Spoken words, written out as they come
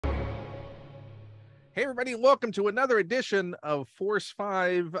Hey, everybody, welcome to another edition of Force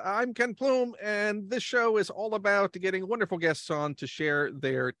 5. I'm Ken Plume, and this show is all about getting wonderful guests on to share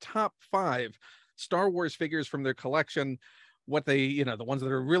their top 5 Star Wars figures from their collection, what they, the ones that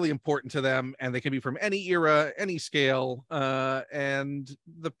are really important to them, and they can be from any era, any scale. And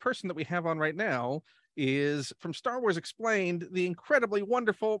the person that we have on right now is from Star Wars Explained, the incredibly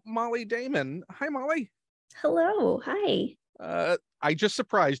wonderful Mollie Damon. Hi, Mollie. Hello. Hi. I just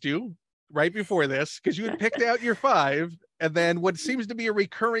surprised you right before this because you had picked out your 5, and then what seems to be a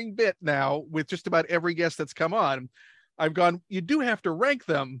recurring bit now with just about every guest that's come on, I've gone, you do have to rank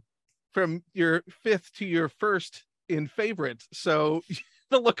them from your 5th to your 1st in favorite. So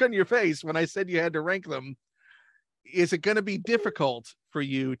the look on your face when I said you had to rank them, is it going to be difficult for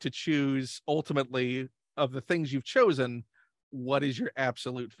you to choose ultimately of the things you've chosen? What is your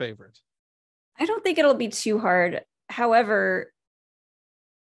absolute favorite? I don't think it'll be too hard. However,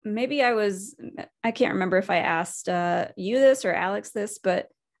 I can't remember if I asked you this or Alex this, but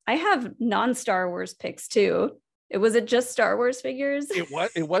I have non-Star Wars picks too. Was it just Star Wars figures?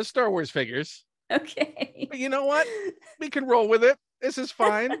 It was Star Wars figures. Okay. But you know what? We can roll with it. This is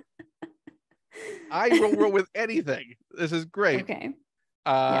fine. I will roll with anything. This is great. Okay.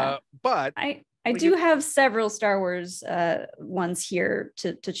 But I do have several Star Wars ones here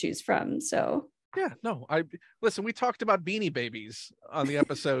to choose from. So yeah, no, listen, we talked about Beanie Babies on the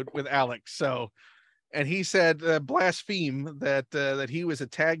episode with Alex. So, and he said blaspheme that he was a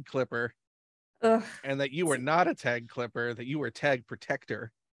tag clipper. Ugh. And that you were not a tag clipper, that you were a tag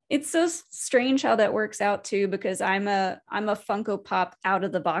protector. It's so strange how that works out too, because I'm a Funko Pop out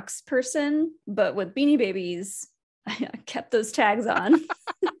of the box person, but with Beanie Babies, I kept those tags on.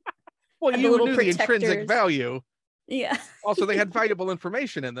 Well, you knew the intrinsic value. Yeah. Also, they had valuable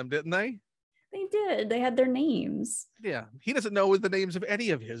information in them, didn't they? They did. They had their names. Yeah. He doesn't know the names of any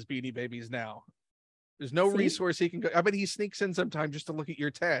of his Beanie Babies now. There's no resource he can go. I bet he sneaks in sometime just to look at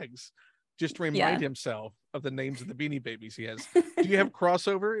your tags, just to remind himself of the names of the Beanie Babies he has. Do you have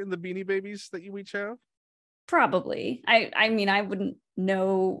crossover in the Beanie Babies that you each have? Probably. I mean, I wouldn't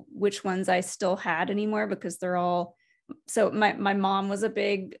know which ones I still had anymore because they're all. So my mom was a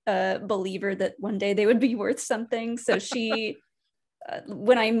big believer that one day they would be worth something. So she,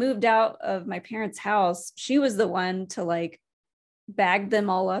 when I moved out of my parents' house, she was the one to like bag them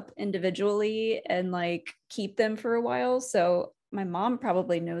all up individually and like keep them for a while. So my mom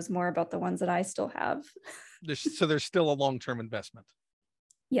probably knows more about the ones that I still have. So there's still a long-term investment.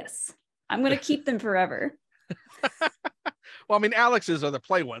 Yes. I'm going to keep them forever. Well, I mean, Alex's are the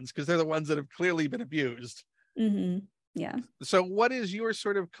play ones because they're the ones that have clearly been abused. Mm-hmm. Yeah. So what is your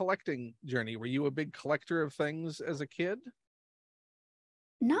sort of collecting journey? Were you a big collector of things as a kid?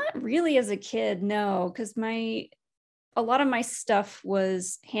 Not really as a kid, no, because a lot of my stuff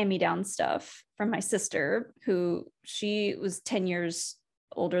was hand-me-down stuff from my sister, who she was 10 years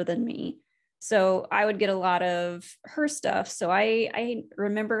older than me. So I would get a lot of her stuff. So I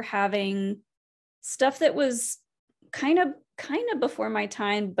remember having stuff that was kind of before my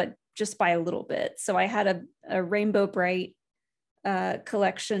time, but just by a little bit. So I had a Rainbow Bright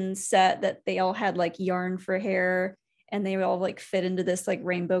collection set that they all had like yarn for hair, and they all like fit into this like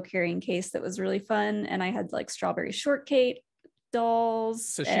rainbow carrying case that was really fun. And I had like Strawberry Shortcake dolls.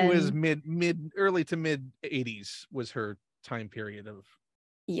 So she was early to mid 80s was her time period of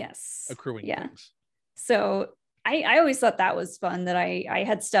accruing things. So I always thought that was fun, that I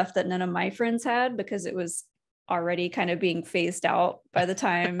had stuff that none of my friends had because it was already kind of being phased out by the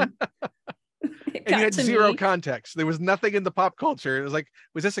time and you had zero context. There was nothing in the pop culture. It was like,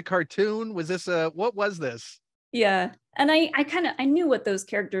 was this a cartoon? Was this what was this? Yeah. And I knew what those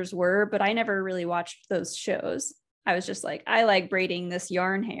characters were, but I never really watched those shows. I was just like, I like braiding this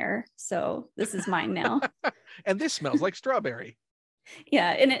yarn hair, so this is mine now. And this smells like strawberry.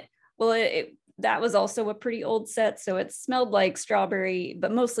 Yeah. And that was also a pretty old set, so it smelled like strawberry,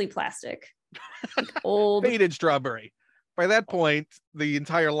 but mostly plastic. Like old faded strawberry. By that point, the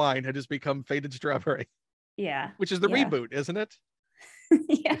entire line had just become faded strawberry. Yeah. Which is the reboot, isn't it?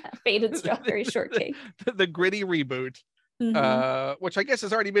 Yeah, faded Strawberry Shortcake. The gritty reboot, which I guess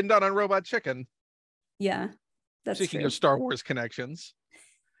has already been done on Robot Chicken. Yeah, that's Speaking true. of Star Wars connections.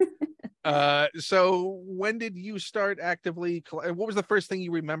 So when did you start actively what was the first thing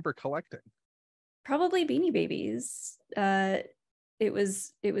you remember collecting? Probably Beanie Babies. It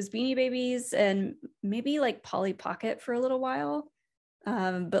was Beanie Babies and maybe like Polly Pocket for a little while.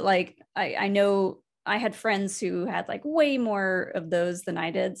 But like I know I had friends who had like way more of those than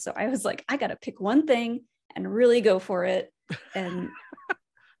I did. So I was like, I got to pick one thing and really go for it. And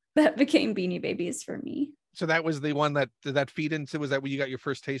that became Beanie Babies for me. So that was the one that did that feed into, was that when you got your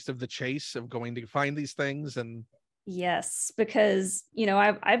first taste of the chase of going to find these things? And Yes, because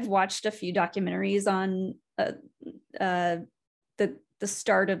I've watched a few documentaries on uh, the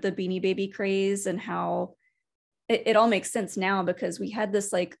start of the Beanie Baby craze and how it all makes sense now, because we had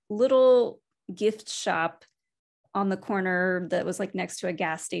this like little gift shop on the corner that was like next to a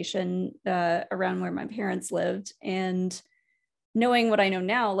gas station around where my parents lived. And knowing what I know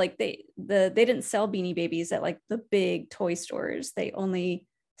now, like they didn't sell Beanie Babies at like the big toy stores. They only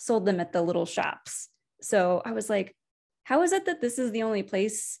sold them at the little shops. So I was like, how is it that this is the only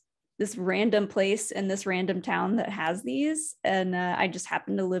place, this random place in this random town that has these? And I just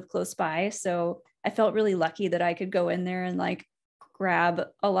happened to live close by. So I felt really lucky that I could go in there and like grab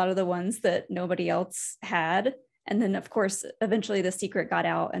a lot of the ones that nobody else had. And then of course, eventually the secret got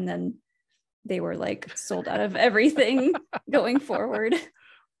out, and then they were like sold out of everything going forward.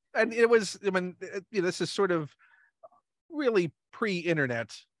 And it was, I mean, this is sort of really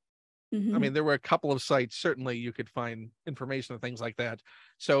pre-internet. Mm-hmm. I mean, there were a couple of sites, certainly you could find information and things like that.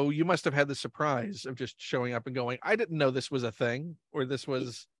 So you must have had the surprise of just showing up and going, I didn't know this was a thing, or this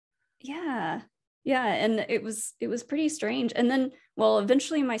was. Yeah. Yeah. And it was pretty strange. And then, well,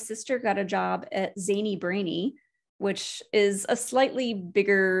 eventually my sister got a job at Zany Brainy, which is a slightly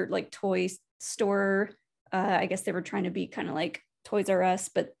bigger like toy store. I guess they were trying to be kind of like Toys R Us,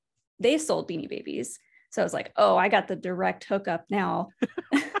 but they sold Beanie Babies. So I was like, oh, I got the direct hookup now.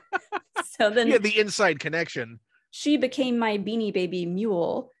 So then Yeah, the inside connection. She became my Beanie Baby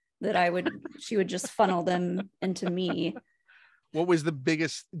mule that she would just funnel them into me. What was the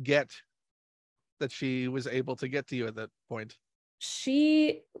biggest get that she was able to get to you at that point?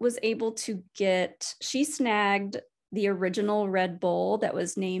 She snagged the original Red Bull that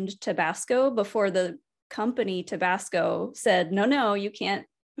was named Tabasco before the company Tabasco said, no, you can't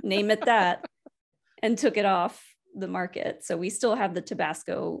name it that, and took it off the market. So we still have the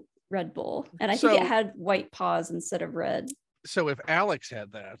Tabasco Red Bull. And I think it had white paws instead of red. So if Alex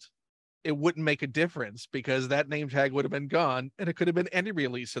had that, it wouldn't make a difference, because that name tag would have been gone, and it could have been any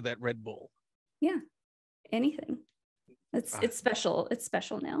release of that Red Bull. Yeah, anything. It's special. It's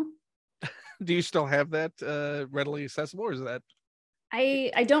special now. Do you still have that readily accessible, or is that?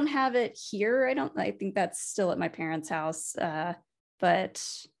 I don't have it here. I think that's still at my parents' house. But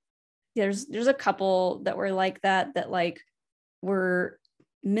there's a couple that were like that like were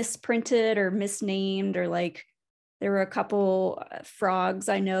misprinted or misnamed, or like there were a couple frogs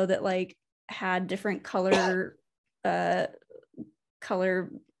I know that like had different color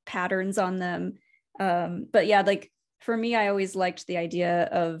patterns on them. But yeah, like for me, I always liked the idea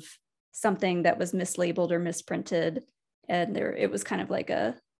of something that was mislabeled or misprinted, and it was kind of like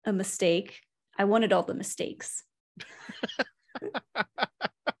a mistake. I wanted all the mistakes.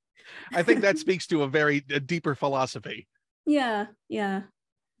 I think that speaks to a deeper philosophy. Yeah.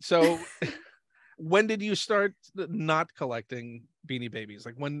 So when did you start not collecting Beanie Babies?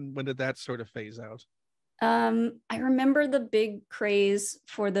 Like when did that sort of phase out? I remember the big craze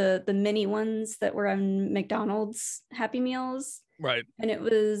for the mini ones that were on McDonald's Happy Meals. Right. And it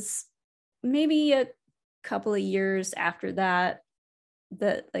was maybe a couple of years after that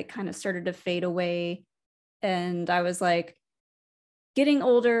like kind of started to fade away. And I was like getting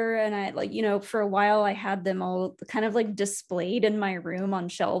older, and I like, for a while I had them all kind of like displayed in my room on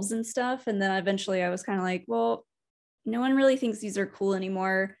shelves and stuff. And then eventually I was kind of like, well, no one really thinks these are cool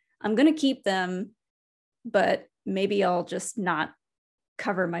anymore. I'm going to keep them, but maybe I'll just not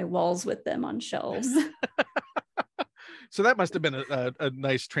cover my walls with them on shelves. So that must have been a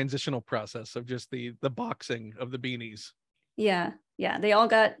nice transitional process of just the boxing of the beanies. Yeah. They all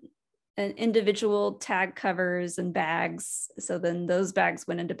got an individual tag covers and bags. So then those bags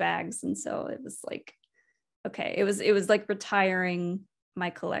went into bags. And so it was like, okay, it was like retiring my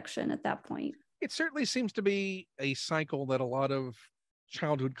collection at that point. It certainly seems to be a cycle that a lot of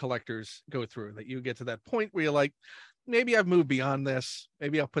childhood collectors go through, that you get to that point where you're like, maybe I've moved beyond this.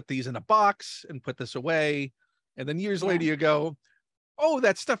 Maybe I'll put these in a box and put this away. And then years later you go, oh,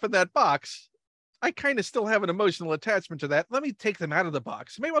 that stuff in that box, I kind of still have an emotional attachment to that. Let me take them out of the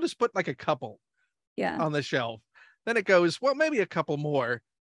box. Maybe I'll just put like a couple on the shelf. Then it goes, well, maybe a couple more.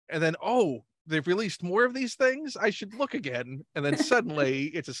 And then, oh, they've released more of these things. I should look again. And then suddenly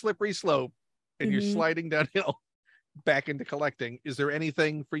it's a slippery slope and you're sliding downhill back into collecting. Is there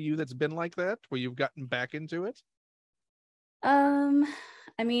anything for you that's been like that, where you've gotten back into it?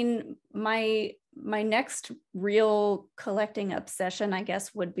 I mean, my next real collecting obsession, I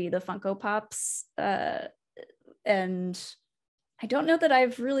guess, would be the Funko Pops. And I don't know that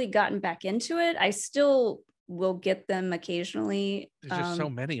I've really gotten back into it. I still will get them occasionally. There's just so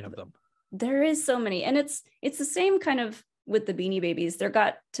many of them. There is so many. And it's the same kind of with the Beanie Babies. There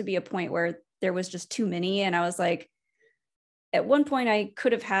got to be a point where there was just too many. And I was like, at one point I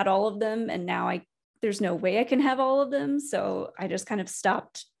could have had all of them, and now there's no way I can have all of them. So I just kind of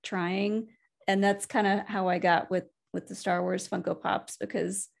stopped trying. And that's kind of how I got with the Star Wars Funko Pops,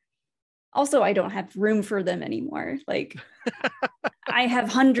 because also I don't have room for them anymore. Like I have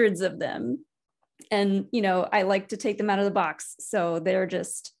hundreds of them, and I like to take them out of the box. So they're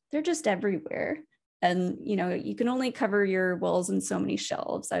just everywhere. And you can only cover your walls in so many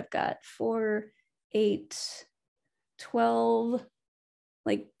shelves. I've got 4, 8, 12,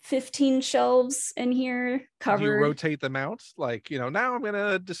 like 15 shelves in here covered. Do you rotate them out? Like, now I'm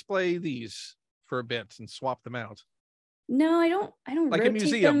gonna display these for a bit and swap them out. No, I don't like a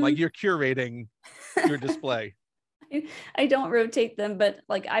museum them. Like you're curating your display. I don't rotate them, but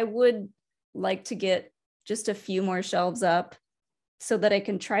like I would like to get just a few more shelves up so that I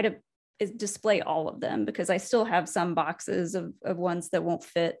can try to display all of them, because I still have some boxes of ones that won't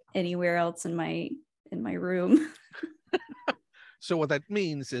fit anywhere else in my room. So what that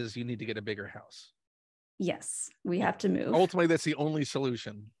means is you need to get a bigger house. Yes, we have to move. Ultimately, that's the only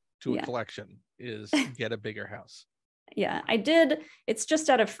solution to a collection, is get a bigger house. Yeah, I did. It's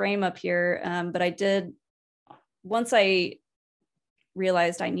just out of frame up here. But I did, once I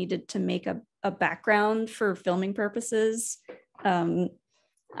realized I needed to make a background for filming purposes,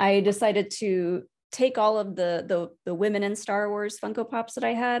 I decided to take all of the women in Star Wars Funko Pops that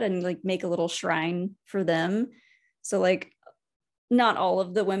I had and like make a little shrine for them. So like not all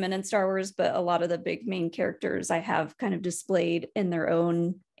of the women in Star Wars, but a lot of the big main characters I have kind of displayed in their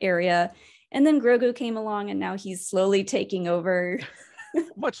own area. And then Grogu came along, and now he's slowly taking over.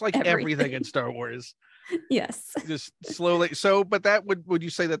 Much like everything in Star Wars. Yes. Just slowly. So, but that would you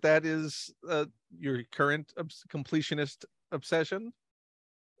say that is your current completionist obsession?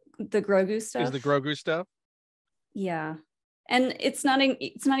 The Grogu stuff? Is the Grogu stuff? Yeah. And it's not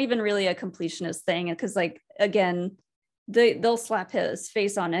even really a completionist thing, because like, again, they'll slap his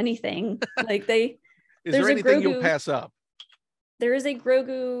face on anything. Like is there anything you'll pass up? There is a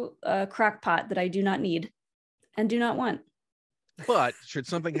Grogu crock pot that I do not need and do not want. But should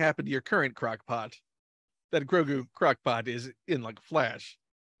something happen to your current crock pot, that Grogu crock pot is in like flash.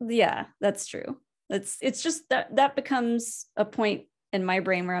 Yeah, that's true. It's just that becomes a point in my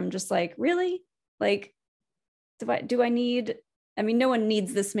brain where I'm just like, really? Like, do I need, I mean, no one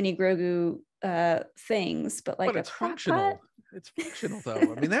needs this many Grogu things, but like, but it's functional. It's functional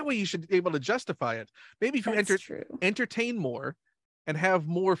though. I mean, that way you should be able to justify it. Maybe if you entertain more and have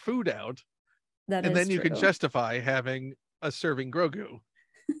more food out, and then you can justify having a serving Grogu.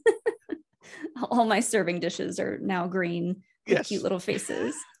 All my serving dishes are now green with cute little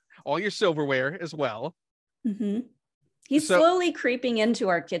faces. All your silverware as well. Mm-hmm. He's slowly creeping into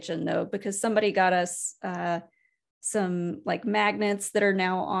our kitchen though, because somebody got us some like magnets that are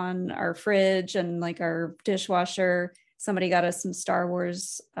now on our fridge and like our dishwasher. Somebody got us some Star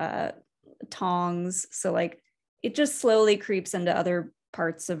Wars tongs. So like it just slowly creeps into other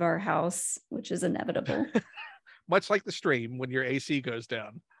parts of our house, which is inevitable. Much like the stream, when your AC goes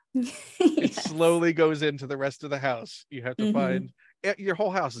down. It slowly goes into the rest of the house. You have to find, your whole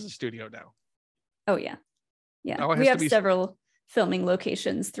house is a studio now. Oh yeah. We have several filming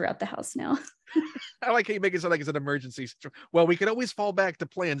locations throughout the house now. I like how you make it sound like it's an emergency. Well, we can always fall back to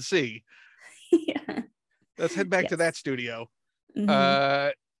plan C. Yeah. Let's head back to that studio.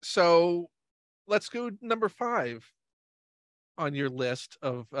 So let's go number 5 on your list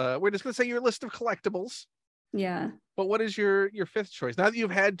of, we're just going to say your list of collectibles. Yeah. But what is your 5th choice? Now that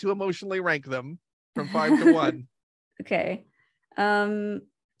you've had to emotionally rank them from 5 to 1. Okay.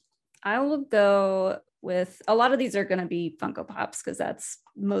 I will go with, a lot of these are going to be Funko Pops because that's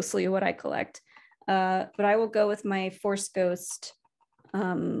mostly what I collect. But I will go with my Force Ghost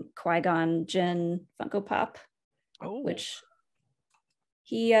Qui-Gon Jinn Funko Pop, which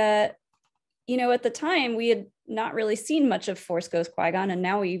he, at the time we had not really seen much of Force Ghost Qui-Gon, and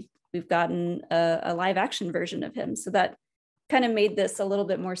now we've gotten a live action version of him. So that kind of made this a little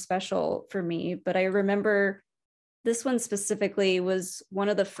bit more special for me. But I remember this one specifically was one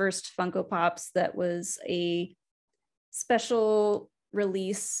of the first Funko Pops that was a special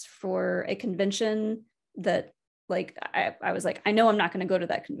release for a convention that like, I was like, I know I'm not going to go to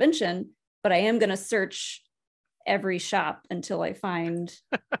that convention, but I am going to search every shop until I find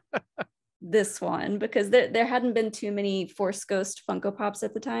this one, because there hadn't been too many Force Ghost Funko Pops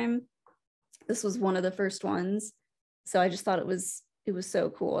at the time. This was one of the first ones. So I just thought it was so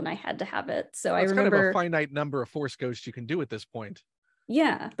cool and I had to have it. So I remember kind of a finite number of Force Ghosts you can do at this point.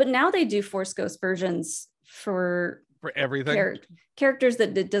 Yeah, but now they do Force Ghost versions for for everything. Characters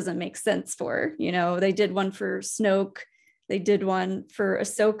that it doesn't make sense for. You know, they did one for Snoke. They did one for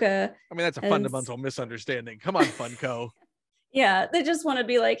Ahsoka. I mean, that's a fundamental misunderstanding. Come on, Funko. Yeah, they just want to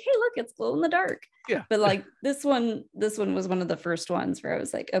be like, hey, look, it's glow in the dark. Yeah. But like this one was one of the first ones where I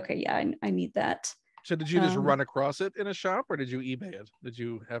was like, okay, yeah, I need that. So did you just run across it in a shop, or did you eBay it? Did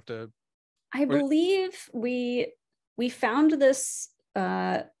you have to? I believe we found this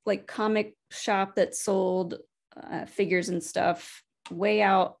like comic shop that sold figures and stuff way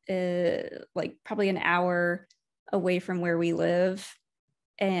out, like probably an hour away from where we live.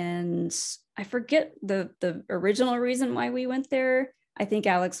 And I forget the original reason why we went there. I think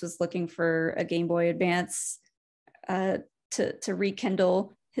Alex was looking for a Game Boy Advance to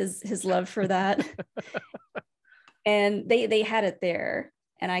rekindle his love for that. And they had it there.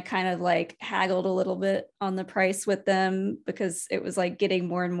 And I kind of like haggled a little bit on the price with them because it was like getting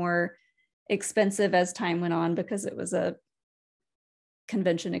more and more expensive as time went on because it was a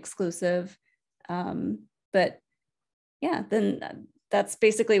convention exclusive. But yeah, then that's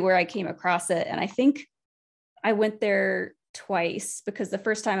basically where I came across it. And I think I went there twice because the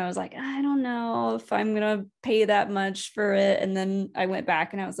first time I was like, I don't know if I'm going to pay that much for it. And then I went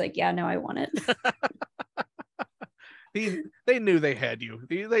back and I was like, yeah, no, I want it. They knew they had you.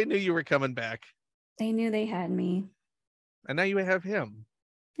 They knew you were coming back. They knew they had me. And now you have him.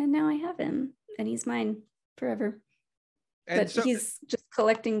 And now I have him. And he's mine forever. And but so, he's just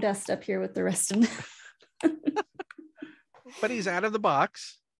collecting dust up here with the rest of them. But he's out of the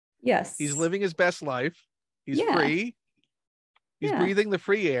box. Yes. He's living his best life. He's free. He's breathing the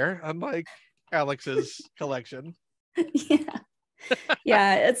free air, unlike Alex's collection. Yeah.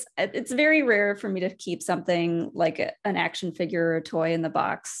 Yeah, it's very rare for me to keep something like an action figure or a toy in the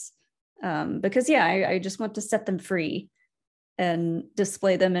box. Because I just want to set them free and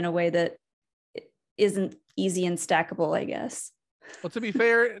display them in a way that isn't easy and stackable, I guess. Well, to be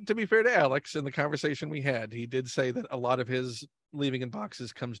fair to Alex, in the conversation we had, he did say that a lot of his leaving in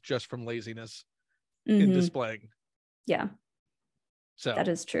boxes comes just from laziness in displaying. Yeah. So that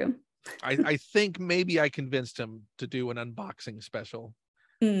is true. I think maybe I convinced him to do an unboxing special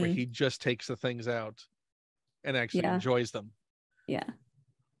where he just takes the things out and actually enjoys them. Yeah.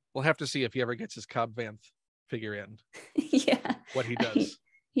 We'll have to see if he ever gets his Cobb Vanth figure in. Yeah. What he does.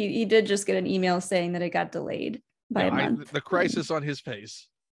 He did just get an email saying that it got delayed by a month. The crisis on his face.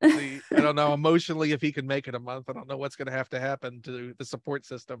 I don't know emotionally if he can make it a month. I don't know what's going to happen to the support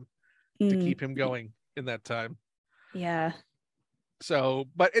system to keep him going in that time. Yeah. So,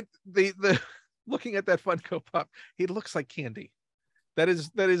 but the looking at that Funko Pop, he looks like candy. That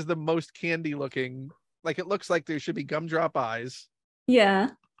is the most candy looking. Like it looks like there should be gumdrop eyes. Yeah,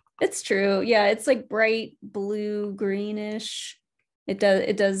 it's true. Yeah, it's like bright blue greenish. It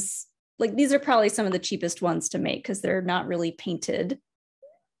does like these are probably some of the cheapest ones to make because they're not really painted.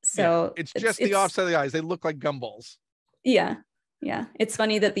 So it's just the offset of the eyes. They look like gumballs. Yeah. Yeah. It's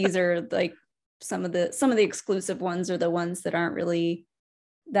funny that these are like some of the exclusive ones are the ones that aren't really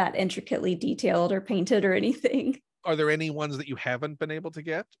that intricately detailed or painted or anything. Are there any ones that you haven't been able to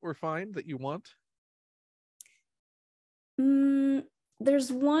get or find that you want?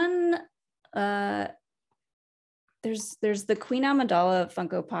 There's one there's the Queen Amidala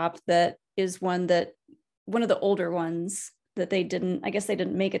Funko Pop that is one of the older ones that they didn't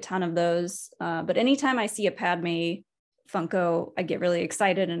make a ton of those. But anytime I see a Padme Funko, I get really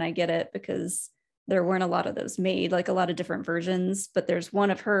excited and I get it because there weren't a lot of those made, like a lot of different versions, but there's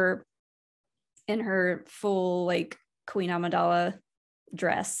one of her in her full like Queen Amidala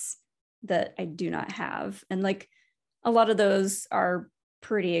dress that I do not have. And like a lot of those are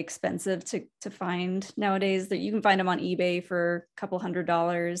pretty expensive to find nowadays, that you can find them on eBay for a couple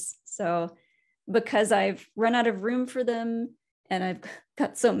 $100s. So because I've run out of room for them and I've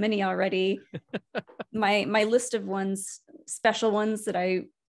got so many already, my list of special ones that I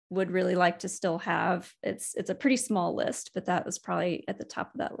would really like to still have, it's a pretty small list, but that was probably at the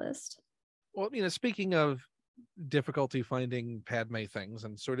top of that list. Well, speaking of difficulty finding Padme things,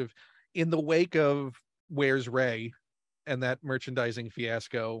 and sort of in the wake of Where's Rey and that merchandising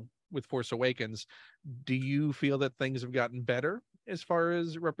fiasco with Force Awakens, do you feel that things have gotten better as far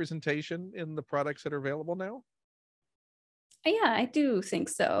as representation in the products that are available now? Yeah, I do think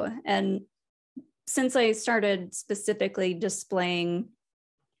so. And since I started specifically displaying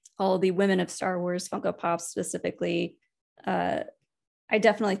all the Women of Star Wars Funko Pops specifically, I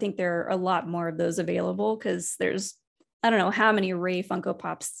definitely think there are a lot more of those available because I don't know how many Rey Funko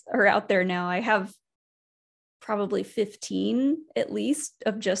Pops are out there now. I have probably 15 at least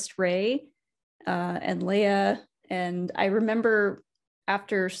of just Rey and Leia. And I remember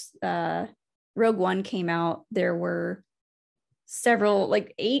after Rogue One came out, there were several,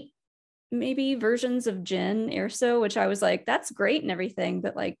 like 8 maybe versions of Jyn Erso, which I was like, that's great and everything,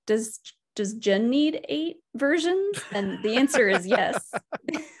 but like, does Jyn need 8 versions? And the answer is yes.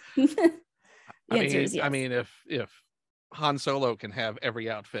 The answer is yes. I mean, if Han Solo can have every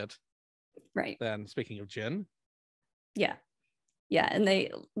outfit, right? Then speaking of Jyn, yeah, and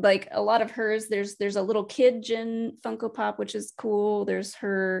they like a lot of hers. There's a little kid Jyn Funko Pop, which is cool. There's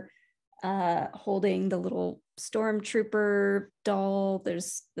her holding the little stormtrooper doll.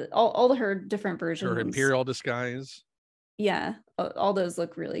 There's all her different versions. Her Imperial disguise. Yeah, all those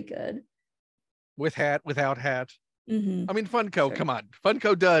look really good. With hat, without hat. Mm-hmm. I mean, Funko, come on.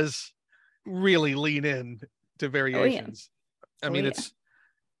 Funko does really lean in to variations. I mean, it's,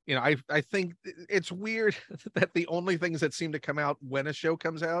 you know, I think it's weird that the only things that seem to come out when a show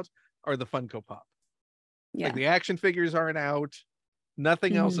comes out are the Funko Pop. Yeah. Like the action figures aren't out.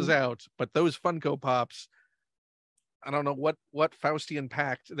 Nothing else is out, but those Funko Pops, I don't know what Faustian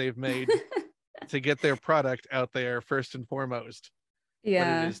pact they've made to get their product out there first and foremost. Yeah.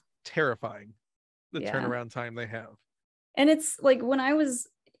 But it is terrifying, the turnaround time they have. And it's like when I was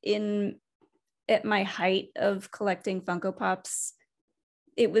at my height of collecting Funko Pops,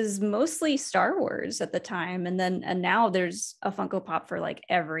 it was mostly Star Wars at the time. And now there's a Funko Pop for like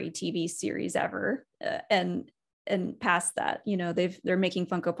every TV series ever. And past that, you know, they're making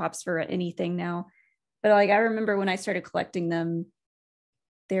Funko Pops for anything now. But like I remember when I started collecting them,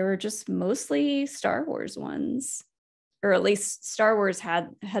 they were just mostly Star Wars ones, or at least Star Wars had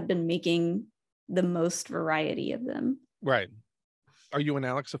been making the most variety of them. Right. Are you and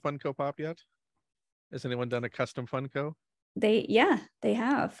Alex a Funko Pop yet? Has anyone done a custom Funko? They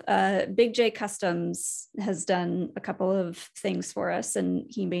have. Big J Customs has done a couple of things for us, and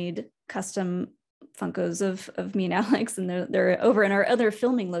he made custom Funkos of me and Alex, and they're over in our other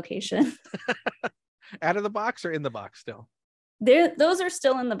filming location. Out of the box or in the box still? Those are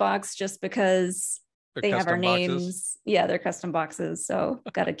still in the box just because they have our names. Boxes. Yeah, they're custom boxes, so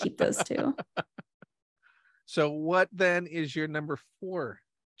got to keep those too. So what then is your number 4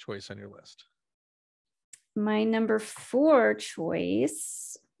 choice on your list? My number 4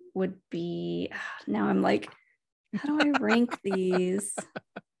 choice would be, now I'm like, how do I rank these?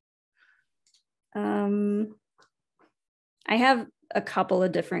 I have a couple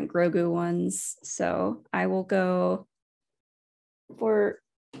of different Grogu ones, so I will go for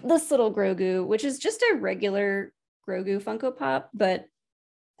this little Grogu, which is just a regular Grogu Funko Pop, but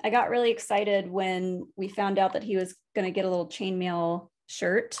I got really excited when we found out that he was going to get a little chainmail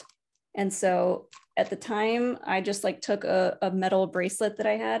shirt. And so at the time, I just like took a metal bracelet that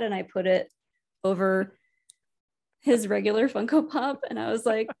I had and I put it over his regular Funko Pop. And I was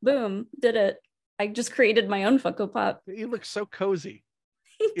like, boom, did it. I just created my own Funko Pop. He looks so cozy.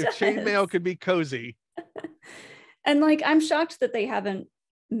 If chainmail could be cozy. And like, I'm shocked that they haven't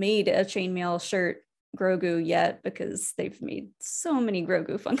made a chainmail shirt Grogu yet, because they've made so many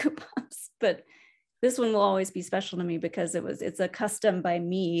Grogu Funko Pops. But this one will always be special to me because it's a custom by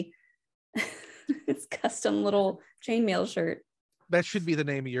me. It's custom little chainmail shirt. That should be the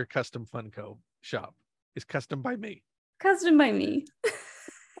name of your custom Funko shop. Is custom by me. Custom by me.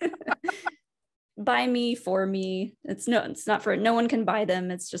 By me, for me. It's not for, no one can buy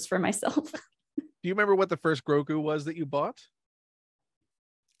them. It's just for myself. Do you remember what the first Grogu was that you bought?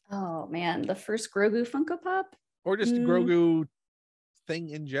 Oh man, the first Grogu Funko Pop? Or just Grogu thing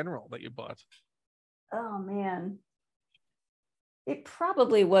in general that you bought? Oh man. It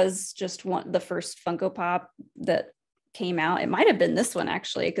probably was just the first Funko Pop that came out. It might have been this one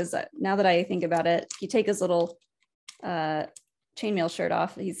actually, because now that I think about it, you take his little chainmail shirt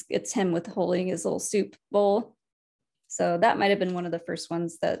off, it's him with holding his little soup bowl. So that might have been one of the first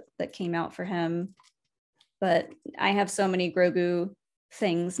ones that came out for him. But I have so many Grogu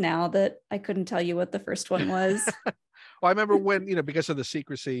things now that I couldn't tell you what the first one was. Well, I remember when, because of the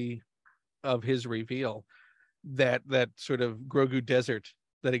secrecy of his reveal, that sort of Grogu desert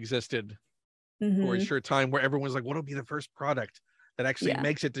that existed for a short time, where everyone's like, what will be the first product that actually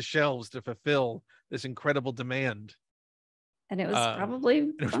makes it to shelves to fulfill this incredible demand? And it was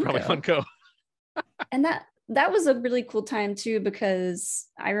probably Funko. And that was a really cool time too, because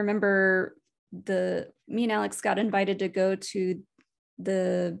I remember me and Alex got invited to go to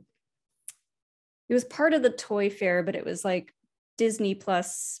it was part of the toy fair, but it was like Disney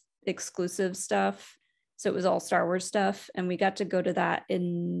Plus exclusive stuff. So it was all Star Wars stuff. And we got to go to that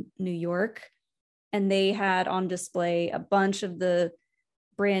in New York. And they had on display a bunch of the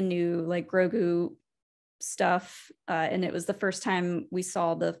brand new like Grogu stuff. And it was the first time we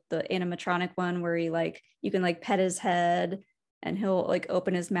saw the animatronic one where he like, you can like pet his head. and he'll like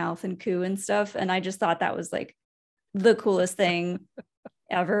open his mouth and coo and stuff. And I just thought that was like the coolest thing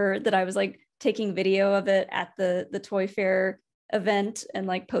ever, that I was like taking video of it at the toy fair event and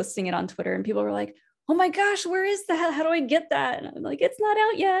like posting it on Twitter, and people were like, oh my gosh, where is that? How do I get that? And I'm like, it's not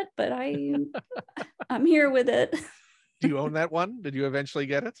out yet, but I'm here with it. Do you own that one? Did you eventually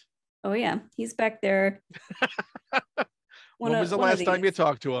get it? Oh yeah, he's back there. When was the last time you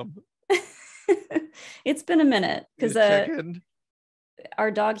talked to him? It's been a minute, because check in.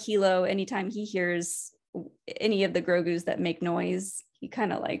 Our dog Hilo, anytime he hears any of the Grogus that make noise, he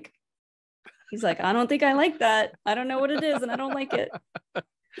kind of like, he's like, I don't think I like that. I don't know what it is, and I don't like it.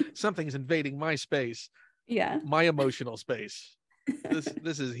 Something's invading my space. Yeah. My emotional space.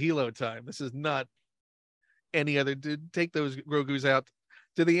 This is Hilo time. This is not any other. Take those Grogus out.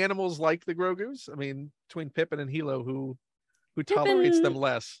 Do the animals like the Grogus? I mean, between Pippin and Hilo, who tolerates them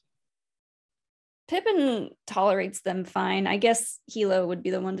less? Pippin tolerates them fine. I guess Hilo would be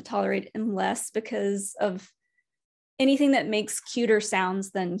the one to tolerate him less because of anything that makes cuter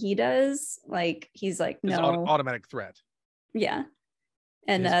sounds than he does. Like, he's like, no. Automatic threat. Yeah.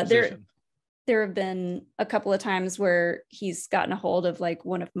 And there have been a couple of times where he's gotten a hold of like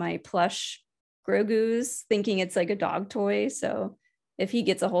one of my plush Grogus, thinking it's like a dog toy. So if he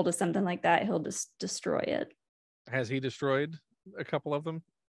gets a hold of something like that, he'll just destroy it. Has he destroyed a couple of them?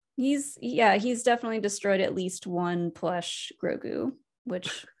 He's definitely destroyed at least one plush Grogu,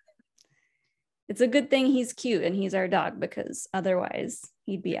 which it's a good thing he's cute and he's our dog, because otherwise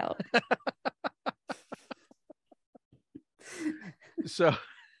he'd be out. So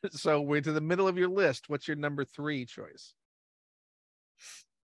we're to the middle of your list. What's your number 3 choice?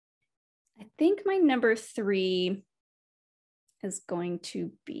 I think my number 3 is going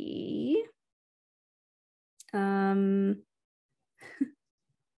to be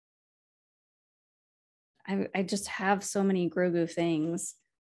I just have so many Grogu things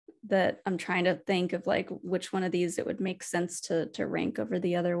that I'm trying to think of like which one of these it would make sense to rank over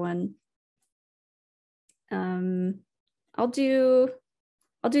the other one. I'll do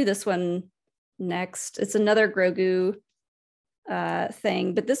this one next. It's another Grogu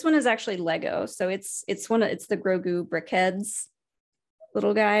thing, but this one is actually Lego. So it's the Grogu brickheads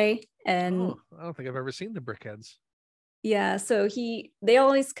little guy. And I don't think I've ever seen the brickheads. Yeah, so I think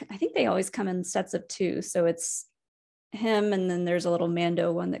they always come in sets of 2. So it's him, and then there's a little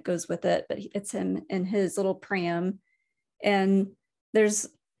Mando one that goes with it, but it's him in his little pram. And there's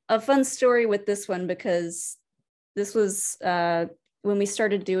a fun story with this one, because this was when we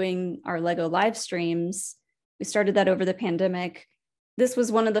started doing our Lego live streams. We started that over the pandemic. This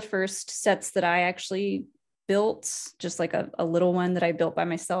was one of the first sets that I actually built, just like a little one that I built by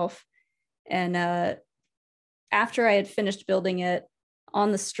myself. And after I had finished building it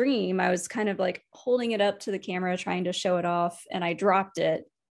on the stream, I was kind of like holding it up to the camera, trying to show it off, and I dropped it,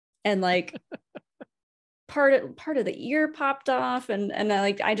 and like part of the ear popped off, and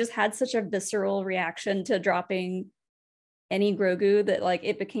I just had such a visceral reaction to dropping any Grogu that like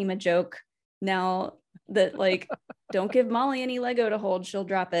it became a joke now that like don't give Mollie any Lego to hold, she'll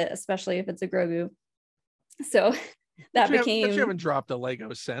drop it, especially if it's a Grogu. So that became. But you haven't dropped a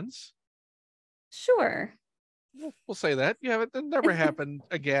Lego since. Sure. We'll say that. Yeah, it never happened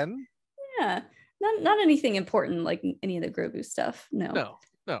again. Yeah, not anything important like any of the Grogu stuff. No.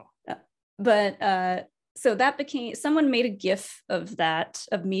 But so that became, someone made a GIF of that,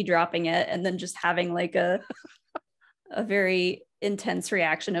 of me dropping it, and then just having like a very intense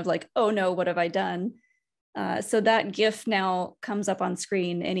reaction of like, oh no, what have I done? So that GIF now comes up on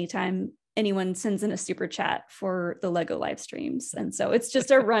screen anytime anyone sends in a super chat for the Lego live streams. And so it's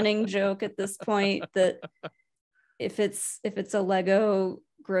just a running joke at this point that if it's a Lego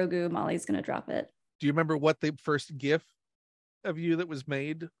Grogu, Mollie's going to drop it. Do you remember what the first GIF of you that was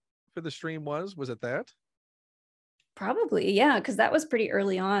made for the stream was? Was it that? Probably, yeah, because that was pretty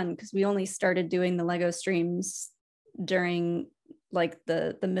early on, because we only started doing the Lego streams during like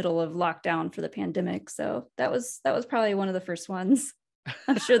the middle of lockdown for the pandemic. So that was probably one of the first ones.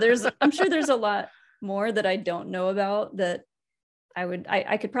 I'm sure there's a lot more that I don't know about that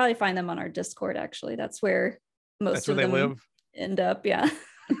I could probably find them on our Discord. Actually, that's where most of them live. End up. Yeah.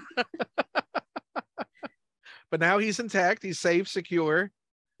 But now he's intact. He's safe, secure.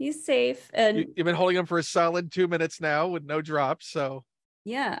 He's safe. And you've been holding him for a solid 2 minutes now with no drops. So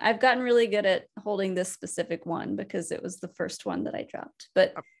yeah, I've gotten really good at holding this specific one because it was the first one that I dropped.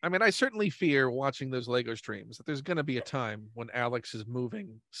 But I mean, I certainly fear watching those Lego streams that there's going to be a time when Alex is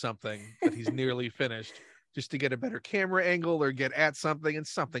moving something that he's nearly finished just to get a better camera angle or get at something, and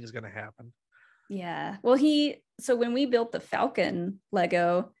something's going to happen. Yeah. Well, so when we built the Falcon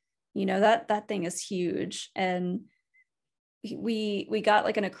Lego, that thing is huge. And we got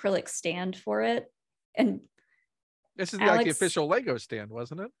like an acrylic stand for it, and This is like the Alex, official Lego stand,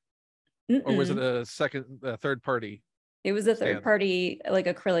 wasn't it? Or was it a third party it was a third stand? party like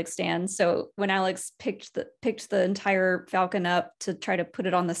acrylic stand. So when Alex picked the entire Falcon up to try to put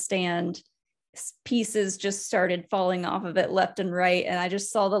it on the stand, pieces just started falling off of it left and right, and I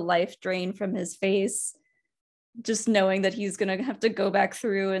just saw the life drain from his face, just knowing that he's gonna have to go back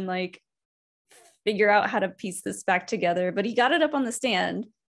through and like figure out how to piece this back together. But he got it up on the stand.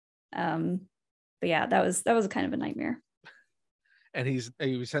 But yeah, that was kind of a nightmare. And he's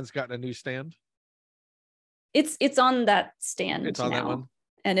since gotten a new stand. It's on that stand. It's on now, that one,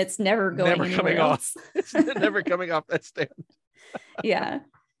 and it's never going never coming else. off. It's never coming off that stand. Yeah,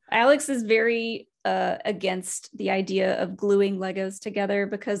 Alex is very against the idea of gluing Legos together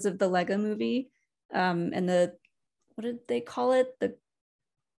because of the Lego movie, and the, what did they call it,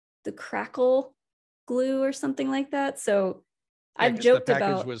 the crackle glue or something like that. So Yeah, I've joked the package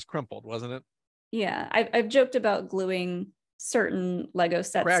about, was crumpled, wasn't it? yeah, I've joked about gluing certain Lego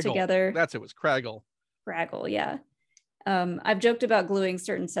sets Craggle. together. That's it was Craggle. Craggle, yeah. I've joked about gluing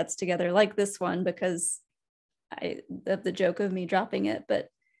certain sets together, like this one, because of the joke of me dropping it. But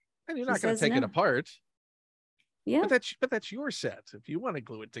and you're not going to take it apart. Yeah, but that's your set. If you want to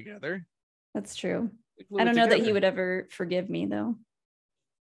glue it together, that's true. I don't know that he would ever forgive me, though.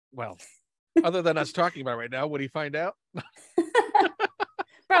 Well, other than us talking about right now, would he find out?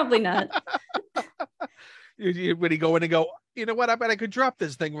 Probably not. Would he go in and go, you know what, I bet I could drop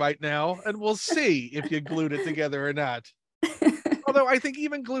this thing right now and we'll see if you glued it together or not. Although I think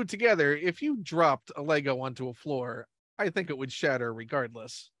even glued together, if you dropped a Lego onto a floor, I think it would shatter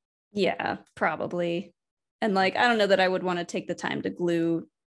regardless. Yeah, probably. And like, I don't know that I would want to take the time to glue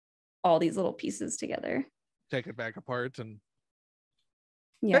all these little pieces together. Take it back apart. And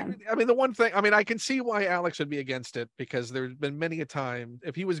yeah, I mean, the one thing, I mean, I can see why Alex would be against it, because there's been many a time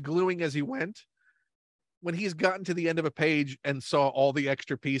if he was gluing as he went, when he's gotten to the end of a page and saw all the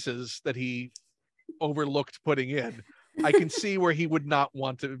extra pieces that he overlooked putting in, I can see where he would not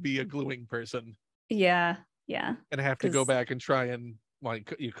want to be a gluing person. Yeah. And have to go back and try and, well,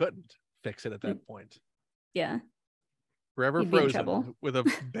 you couldn't fix it at that point. Yeah. Forever frozen with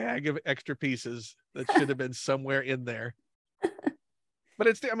a bag of extra pieces that should have been somewhere in there. But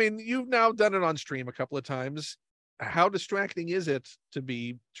it's, I mean, you've now done it on stream a couple of times. How distracting is it to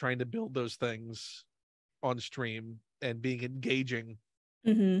be trying to build those things on stream and being engaging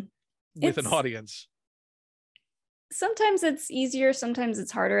with an audience? Sometimes it's easier, sometimes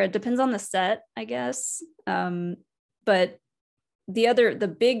it's harder. It depends on the set, I guess. But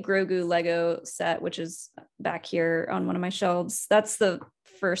the big Grogu Lego set, which is back here on one of my shelves, that's the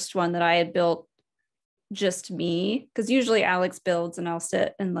first one that I had built just me, because usually Alex builds and I'll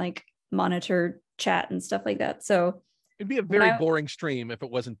sit and like monitor chat and stuff like that. So it'd be a very boring stream if it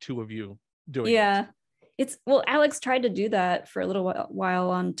wasn't two of you doing it. Well, Alex tried to do that for a little while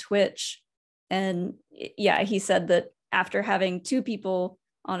on Twitch, and yeah, he said that after having two people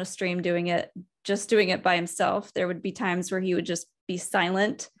on a stream doing it by himself, there would be times where he would just be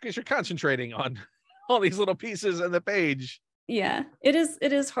silent because you're concentrating on all these little pieces in the page. Yeah, it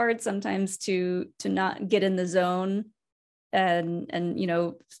is hard sometimes to not get in the zone and you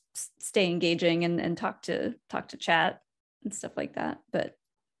know, stay engaging and talk to chat and stuff like that. But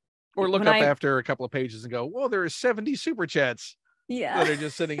or look up after a couple of pages and go, "Whoa, there are 70 super chats." Yeah, that are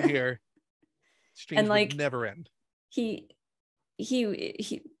just sitting here. Streams and like would never end. He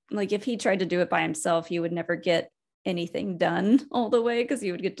like, if he tried to do it by himself, he would never get anything done all the way, because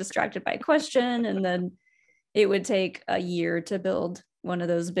he would get distracted by a question, and then it would take a year to build one of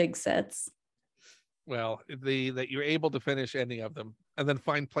those big sets. Well, that you're able to finish any of them and then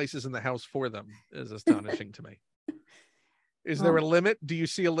find places in the house for them is astonishing to me. Is there a limit? Do you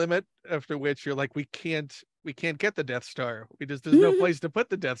see a limit after which you're like, we can't get the Death Star? There's no place to put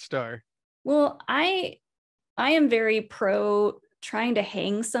the Death Star. Well, I am very pro trying to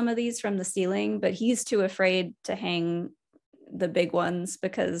hang some of these from the ceiling, but he's too afraid to hang the big ones,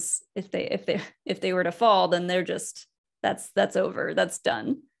 because if they were to fall, then they're just, that's over, that's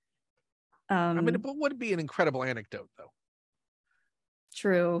done. I mean, it would be an incredible anecdote, though.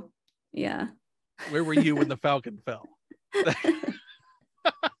 True. Yeah. Where were you when the Falcon fell?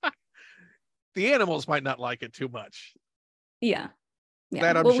 The animals might not like it too much. Yeah.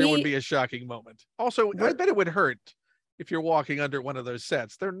 That I'm sure would be a shocking moment. Also, I bet it would hurt if you're walking under one of those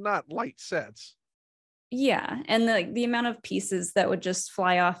sets. They're not light sets. Yeah, and the amount of pieces that would just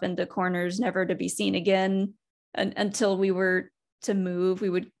fly off into corners, never to be seen again, until we were to move. We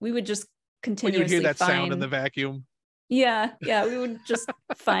would just continuously when you'd hear that sound in the vacuum. Yeah, we would just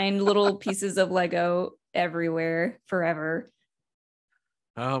find little pieces of Lego everywhere forever.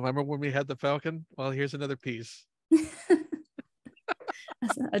 Oh, remember when we had the Falcon? Well, here's another piece.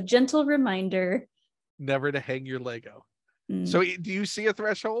 A gentle reminder. Never to hang your Lego. Mm. So do you see a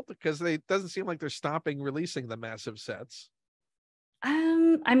threshold? Because they doesn't seem like they're stopping releasing the massive sets.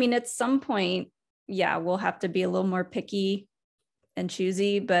 I mean, at some point, yeah, we'll have to be a little more picky and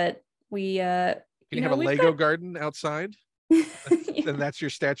choosy, but we Can you have a Lego garden outside? Then that's your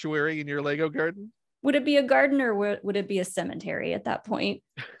statuary in your Lego garden? Would it be a garden or would it be a cemetery at that point?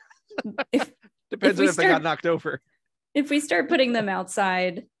 Depends on if they got knocked over. If we start putting them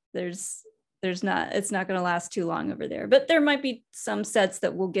outside, it's not going to last too long over there. But there might be some sets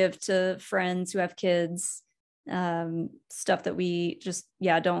that we'll give to friends who have kids, stuff that we just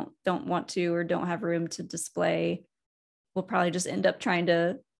don't want to or don't have room to display. We'll probably just end up trying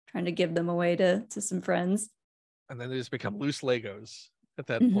to give them away to some friends. And then they just become loose Legos at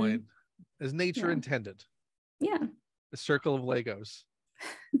that point, as nature intended. Yeah. The circle of Legos.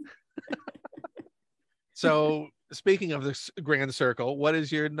 So speaking of this grand circle, what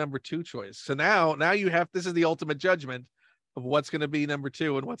is your number 2 choice? So now this is the ultimate judgment of what's going to be number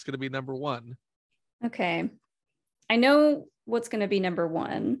 2 and what's going to be number 1. Okay. I know what's going to be number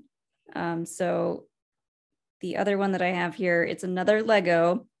 1. So the other one that I have here, it's another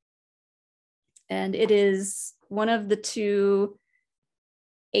Lego, and it is one of the 2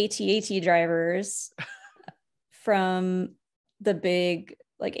 AT-AT drivers from the big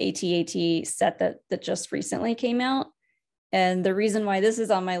like AT-AT set that just recently came out. And the reason why this is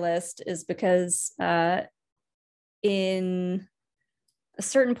on my list is because in a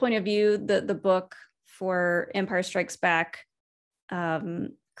certain point of view, the book for Empire Strikes Back,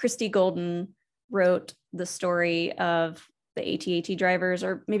 Christy Golden wrote the story of the AT-AT drivers,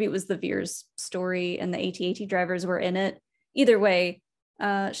 or maybe it was the Veers story and the AT-AT drivers were in it. Either way,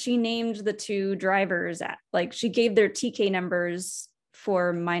 she named the 2 drivers she gave their TK numbers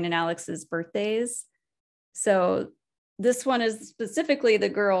for mine and Alex's birthdays. So this one is specifically the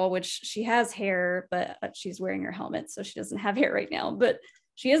girl, which she has hair, but she's wearing her helmet, so she doesn't have hair right now, but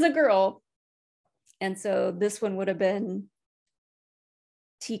she is a girl. And so this one would have been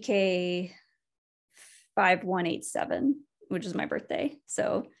TK 5187, which is my birthday.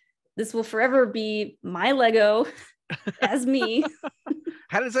 So this will forever be my Lego as me.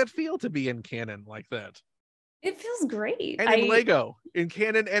 How does that feel to be in canon like that? It feels great. And in Lego, in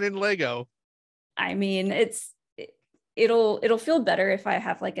canon and in Lego. I mean, it'll feel better if I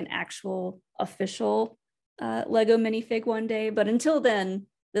have like an actual official Lego minifig one day. But until then,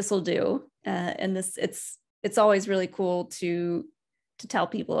 this will do. And it's always really cool to tell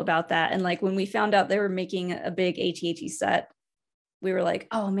people about that. And like when we found out they were making a big AT-AT set, we were like,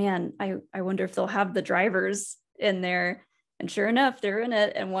 oh man, I wonder if they'll have the drivers in there. And sure enough, they're in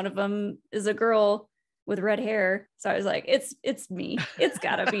it. And one of them is a girl with red hair. So I was like, it's me. It's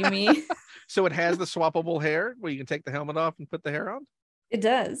gotta be me. So it has the swappable hair where you can take the helmet off and put the hair on? It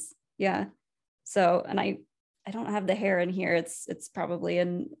does. Yeah. So, and I don't have the hair in here. It's probably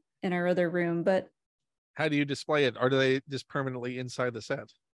in our other room, but how do you display it? Or do they just permanently inside the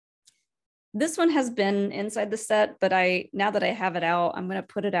set? This one has been inside the set, but now that I have it out, I'm going to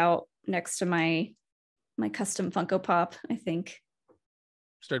put it out next to my custom Funko Pop, I think.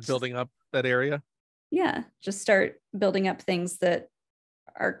 Start building up that area? Yeah, just start building up things that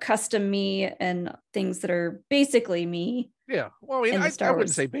are custom me and things that are basically me. Yeah, well, I mean, I wouldn't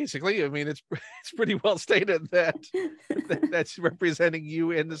say basically. I mean, it's pretty well stated that that's representing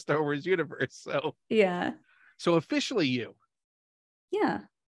you in the Star Wars universe. So yeah. So officially you. Yeah.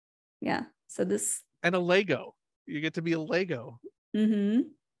 Yeah. So this and a Lego. You get to be a Lego. Mm-hmm.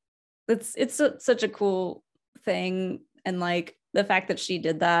 It's such a cool thing, and like the fact that she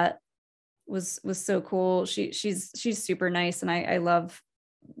did that was so cool. She's super nice, and I love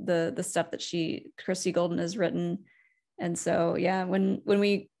the stuff that Christy Golden has written. And so yeah, when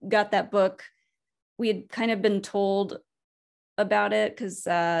we got that book, we had kind of been told about it because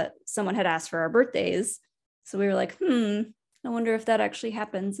someone had asked for our birthdays. So we were like, I wonder if that actually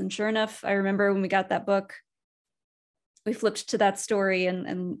happens. And sure enough, I remember when we got that book, we flipped to that story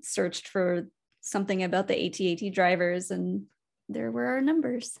and searched for something about the AT-AT drivers, and there were our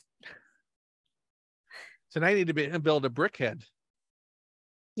numbers. So now you need to build a brickhead.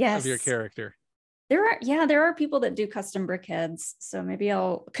 Yes. Of your character. There are people that do custom brickheads. So maybe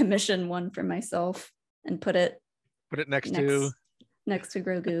I'll commission one for myself and put it next to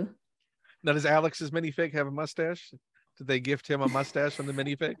Grogu. Now, does Alex's minifig have a mustache? Did they gift him a mustache from the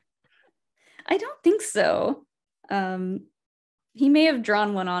minifig? I don't think so. He may have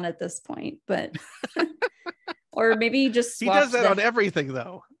drawn one on at this point, but or maybe just he does that on everything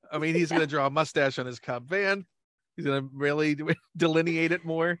though. I mean, he's going to draw a mustache on his Cobb van. He's going to really delineate it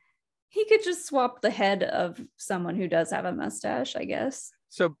more. He could just swap the head of someone who does have a mustache, I guess.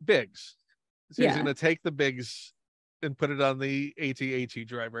 So Biggs. So he's Yeah. going to take the Biggs and put it on the AT-AT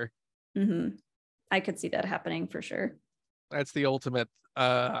driver. Mm-hmm. I could see that happening for sure. That's the ultimate.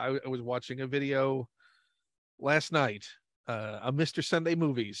 I was watching a video last night, a Mr. Sunday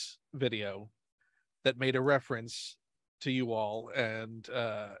Movies video that made a reference to you all and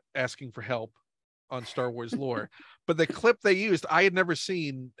asking for help on Star Wars lore. But the clip they used, I had never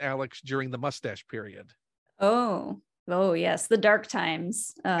seen Alex during the mustache period. Oh yes, the dark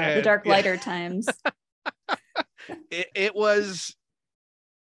times, the dark lighter times. It was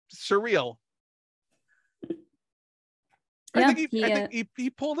surreal. Yeah, I think he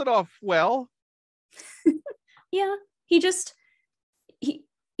pulled it off well. Yeah, he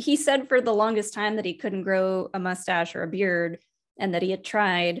said for the longest time that he couldn't grow a mustache or a beard, and that he had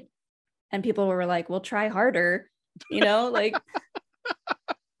tried, and people were like, "Well, try harder," like.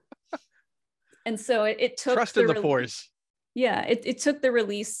 And so it took trust in the Force. Yeah, it took the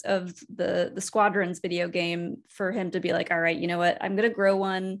release of the Squadrons video game for him to be like, all right, you know what? I'm going to grow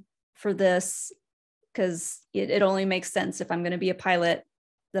one for this because it only makes sense if I'm going to be a pilot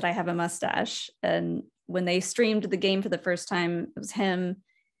that I have a mustache. And when they streamed the game for the first time, it was him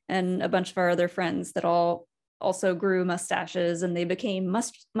and a bunch of our other friends that all also grew mustaches, and they became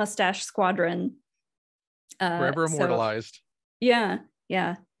Mustache Squadron. Forever immortalized. Yeah.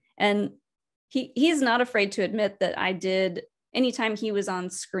 And he's not afraid to admit that I did, anytime he was on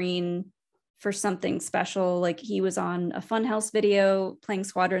screen for something special, like he was on a Funhouse video playing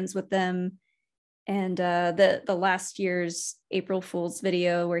Squadrons with them, and the last year's April Fool's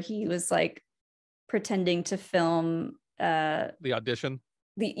video where he was like pretending to film the audition.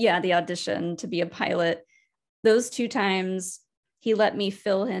 The audition to be a pilot. Those 2 times he let me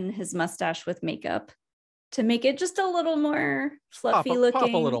fill in his mustache with makeup to make it just a little more fluffy looking.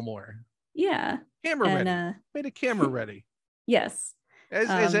 Pop a little more. Yeah. Camera ready. Made a camera ready. Yes.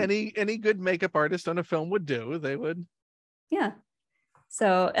 As any good makeup artist on a film would do, they would. Yeah.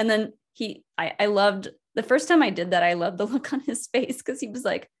 So, and then I loved, the first time I did that, I loved the look on his face, because he was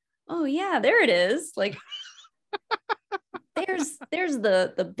like, oh yeah, there it is. Like, there's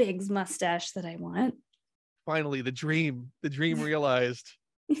the Biggs mustache that I want. Finally, the dream realized.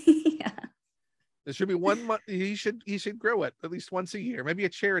 Yeah. There should be one. He should grow it at least once a year, maybe a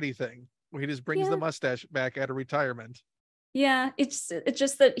charity thing where he just brings the mustache back out of retirement. Yeah, it's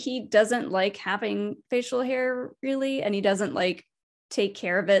just that he doesn't like having facial hair really, and he doesn't like take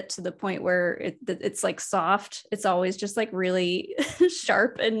care of it to the point where it's like soft. It's always just like really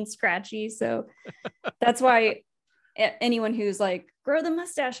sharp and scratchy. So that's why anyone who's like, grow the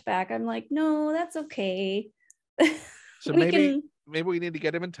mustache back, I'm like, no, that's okay. So maybe we need to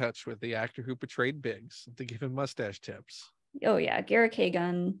get him in touch with the actor who portrayed Biggs to give him mustache tips. Oh yeah, Garrick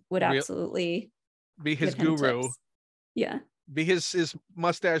Hagon would absolutely be his guru. Yeah. Be his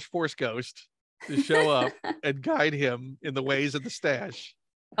mustache force ghost to show up and guide him in the ways of the stash.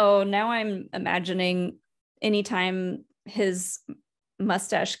 Oh, now I'm imagining anytime his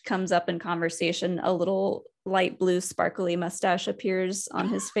mustache comes up in conversation, a little light blue sparkly mustache appears on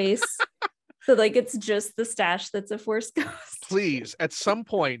his face. So like it's just the stash that's a force ghost. Please, at some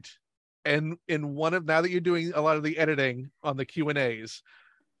point, and in one of, now that you're doing a lot of the editing on the Q&As,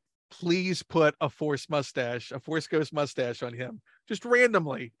 please put a force ghost mustache on him. Just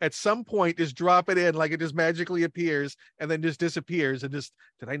randomly. At some point, just drop it in like it just magically appears and then just disappears. And just,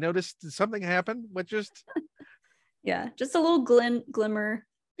 did I notice, did something happen? What just? Yeah, just a little glimmer.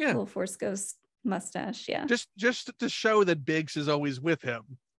 Yeah. Little force ghost mustache. Yeah. Just to show that Biggs is always with him.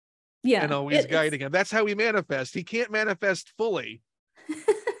 Yeah. And always guiding him. That's how he manifests. He can't manifest fully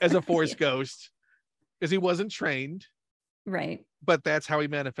as a force ghost because he wasn't trained. Right. But that's how he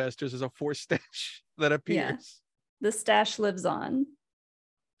manifests, as a force stash that appears. Yeah. The stash lives on.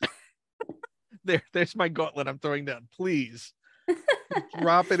 There's my gauntlet I'm throwing down. Please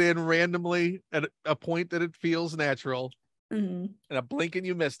drop it in randomly at a point that it feels natural. Mm-hmm. And a blink and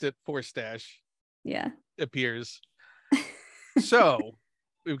you missed it, force stash. Yeah. Appears. So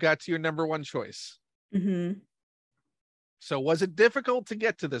we've got to your number one choice. Mm-hmm. So was it difficult to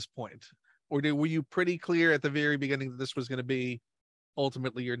get to this point? Or were you pretty clear at the very beginning that this was going to be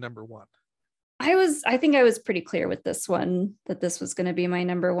ultimately your number one? I think I was pretty clear with this one, that this was going to be my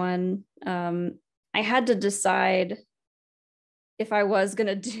number one. I had to decide if I was going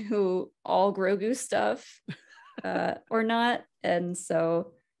to do all Grogu stuff or not. And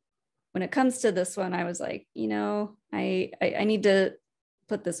so when it comes to this one, I was like, I need to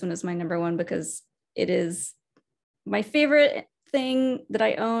put this one as my number one because it is my favorite thing that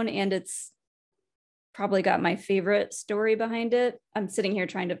I own, and it's probably got my favorite story behind it. I'm sitting here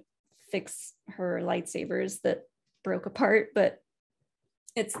trying to fix her lightsabers that broke apart, but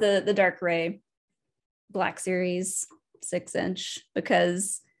it's the Dark Ray Black Series 6-inch,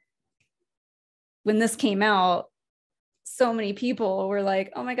 because when this came out, so many people were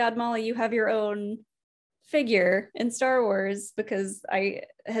like, oh my God, Mollie, you have your own figure in Star Wars, because I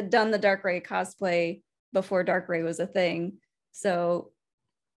had done the Dark Ray cosplay before Dark Ray was a thing. So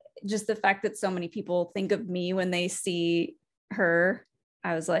just the fact that so many people think of me when they see her,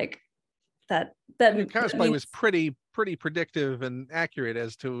 I was like, that your cosplay was pretty predictive and accurate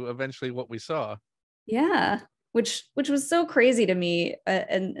as to eventually what we saw. Yeah, which was so crazy to me,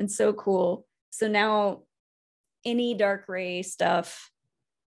 and so cool. So now any Dark Ray stuff,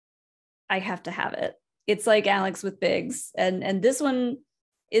 I have to have it. It's like Alex with Biggs, and this one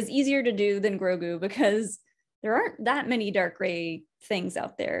is easier to do than Grogu, because there aren't that many Dark Ray things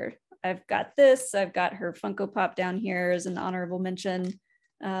out there. I've got this, I've got her Funko Pop down here as an honorable mention.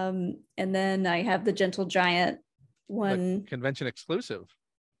 And then I have the Gentle Giant one. The convention exclusive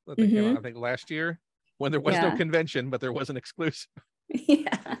that they came out, I think, last year, when there was no convention, but there was an exclusive.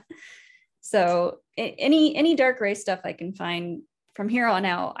 Yeah. So any Dark Ray stuff I can find from here on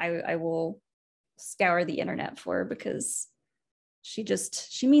out, I will scour the internet for, because she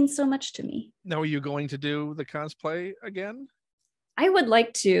means so much to me. Now, are you going to do the cosplay again? I would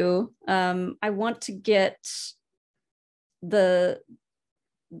like to. I want to get the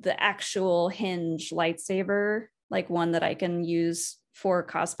actual hinge lightsaber, like one that I can use for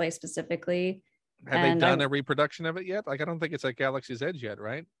cosplay specifically. Have they done a reproduction of it yet? Like, I don't think it's at Galaxy's Edge yet,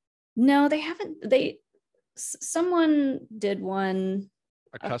 right? No, they haven't. Someone did one.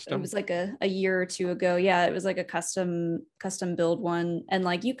 A custom? It was like a year or two ago. Yeah, it was like a custom build one. And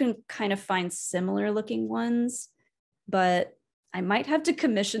like you can kind of find similar looking ones, but I might have to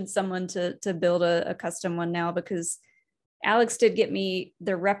commission someone to build a custom one now, because Alex did get me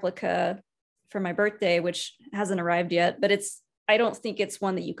the replica for my birthday, which hasn't arrived yet, but I don't think it's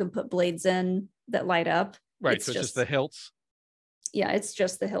one that you can put blades in that light up. Right, so it's just the hilts. Yeah, it's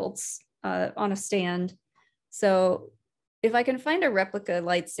just the hilts on a stand. So if I can find a replica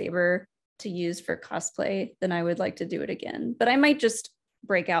lightsaber to use for cosplay, then I would like to do it again. But I might just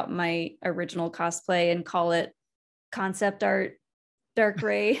break out my original cosplay and call it concept art Dark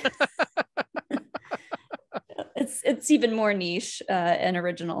Ray. It's even more niche and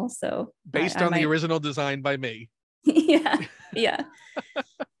original. So based on the original design by me. yeah.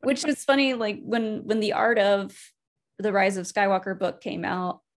 Which is funny, like when the art of the Rise of Skywalker book came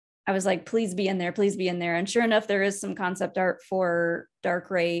out, I was like, please be in there, please be in there. And sure enough, there is some concept art for Dark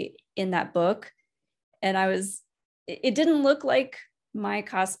Ray in that book. And it didn't look like my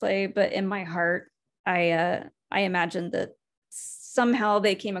cosplay, but in my heart, I imagined that somehow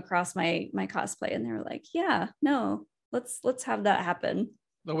they came across my cosplay and they were like, yeah, no, let's have that happen.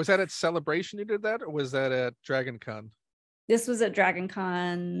 Was that at Celebration you did that, or was that at Dragon Con? This was at Dragon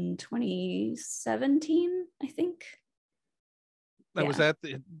Con 2017, I think. Now, was that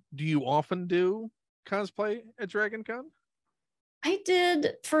do you often do cosplay at Dragon Con? I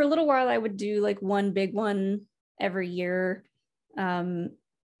did for a little while. I would do like one big one every year.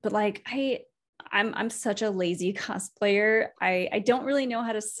 But like I'm such a lazy cosplayer. I don't really know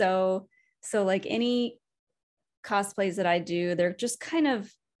how to sew. So like any cosplays that I do, they're just kind of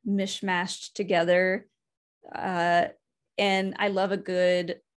mishmashed together. And I love a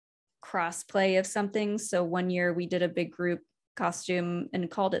good crossplay of something. So one year we did a big group costume and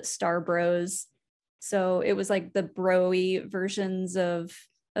called it Star Bros. So it was like the bro-y versions of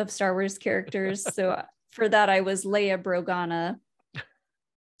Star Wars characters. So for that, I was Leia Brogana.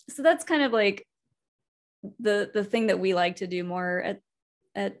 So that's kind of like the thing that we like to do more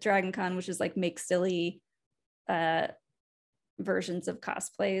at Dragon Con, which is like make silly versions of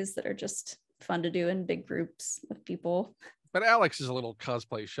cosplays that are just fun to do in big groups of people. But Alex is a little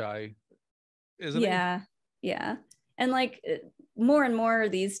cosplay shy, isn't he? Yeah. And like more and more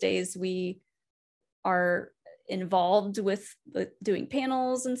these days, we are involved with doing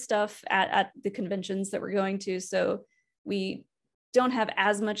panels and stuff at the conventions that we're going to. So we don't have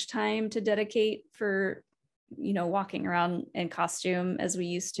as much time to dedicate for, walking around in costume as we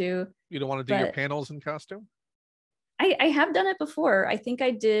used to. You don't want to do your panels in costume? I have done it before. I think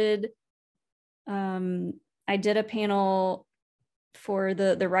I did a panel for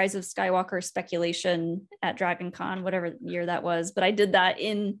the Rise of Skywalker speculation at Dragon Con, whatever year that was. But I did that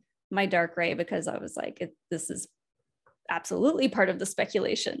in my Dark Ray because I was like, this is absolutely part of the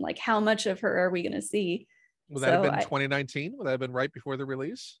speculation. Like, how much of her are we going to see? Would that have been 2019? Would that have been right before the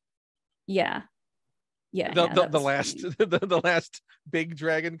release? Yeah. Yeah, The yeah, that the was last funny. the last big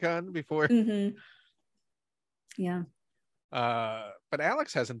Dragon Con before. Yeah. But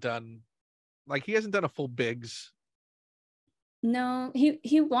Alex hasn't done he hasn't done a full bigs. No,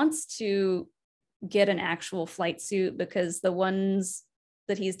 he wants to get an actual flight suit because the ones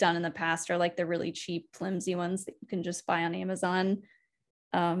that he's done in the past are like the really cheap, flimsy ones that you can just buy on Amazon.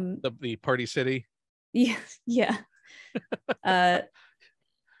 The Party City. Yeah, yeah. Uh,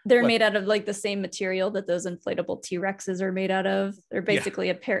 they're What? made out of like the same material that those inflatable T-Rexes are made out of. They're Yeah. basically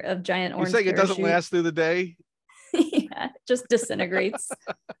a pair of giant You're orange saying it doesn't parachute. last through the day? Yeah, it just disintegrates.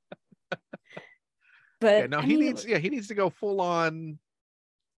 Yeah, But no, I mean, he needs to go full on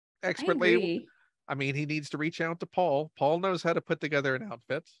I expertly. agree. I mean, he needs to reach out to Paul. Paul knows how to put together an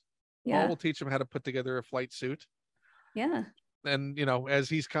outfit. Paul Yeah, will teach him how to put together a flight suit. yeah, And as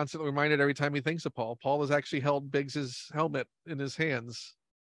he's constantly reminded every time he thinks of Paul has actually held Biggs's helmet in his hands.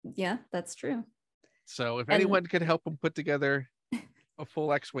 yeah, that's true. So if And anyone can help him put together a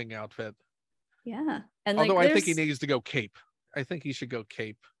full X-wing outfit, yeah, and like although I think he there's, needs to go cape. I think he should go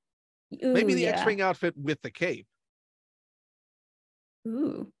cape. ooh, Maybe the yeah, X-wing outfit with the cape.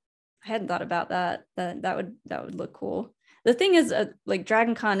 ooh, I hadn't thought about that. That would look cool. The thing is, like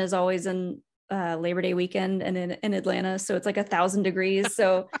Dragon Con is always in Labor Day weekend and in Atlanta, so it's like 1,000 degrees.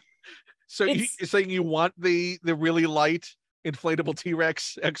 So So you're it's saying you want the really light inflatable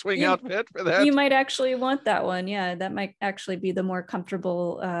T-Rex X-wing you outfit for that? you might actually want that one. Yeah, that might actually be the more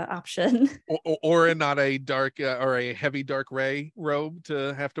comfortable option. Or not a dark or a heavy dark ray robe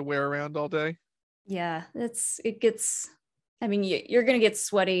to have to wear around all day? Yeah, it gets. I mean, you're gonna get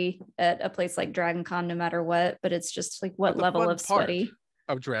sweaty at a place like Dragon Con no matter what, but it's just like But what the level fun of part sweaty.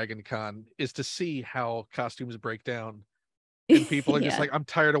 of Dragon Con is to see how costumes break down. And people are just Yeah, like, I'm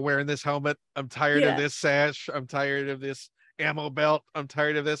tired of wearing this helmet. I'm tired of yeah. this sash. I'm tired of this ammo belt. I'm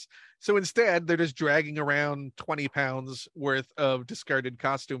tired of this. So instead, they're just dragging around 20 pounds worth of discarded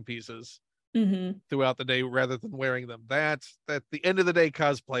costume pieces throughout the day rather than wearing them. That's the end of the day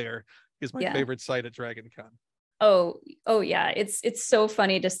cosplayer is my Yeah. favorite sight at Dragon Con. Oh yeah. It's so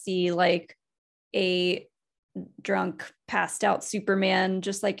funny to see like a drunk, passed out Superman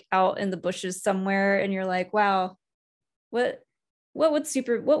just like out in the bushes somewhere, and you're like, wow, what what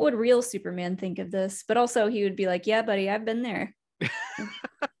would real Superman think of this? But also he would be like, yeah, buddy, I've been there.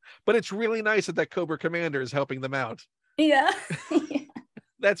 But it's really nice that Cobra Commander is helping them out. Yeah.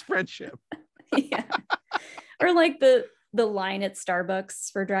 That's friendship. Yeah. Or like the line at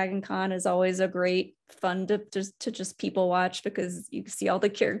Starbucks for Dragon Con is always a great fun to just people watch because you see all the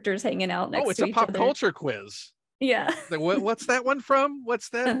characters hanging out Oh, next it's to a each pop other. culture quiz. Yeah. What's that one from? What's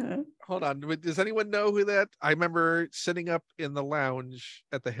that? Uh-huh. Hold on. Does anyone know who that? I remember sitting up in the lounge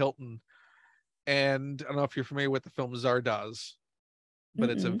at the Hilton, and I don't know if you're familiar with the film Zardoz, but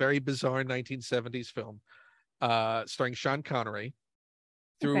it's a Mm-mm. very bizarre 1970s film, starring Sean Connery.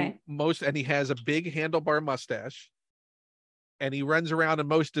 Through Okay. most, and he has a big handlebar mustache, and he runs around in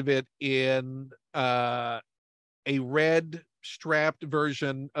most of it in a red strapped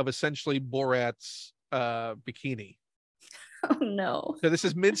version of essentially Borat's bikini. Oh no. So this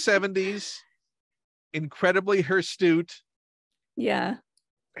is mid 70s, incredibly hirsute, Yeah.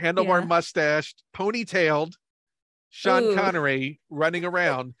 handlebar Yeah. mustached, ponytailed Sean Ooh. Connery running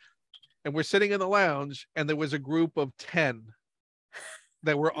around. And we're sitting in the lounge, and there was a group of 10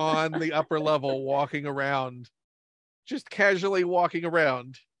 that were on the upper level walking around, just casually walking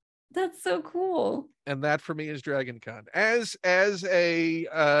around. That's so cool. And that for me is Dragon Con. As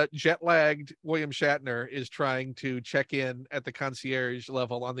a jet lagged William Shatner is trying to check in at the concierge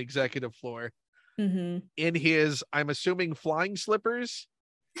level on the executive floor in his, I'm assuming, flying slippers.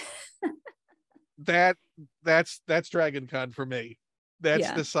 That's Dragon Con for me. That's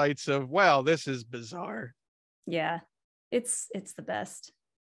Yeah. the sights of, wow, this is bizarre. Yeah. It's the best.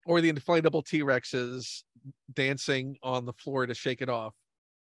 Or the inflatable T-Rexes dancing on the floor to shake it off,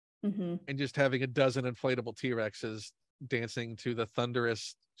 and just having a dozen inflatable T-Rexes dancing to the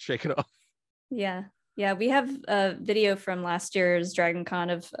thunderous shake it off. Yeah. Yeah. We have a video from last year's Dragon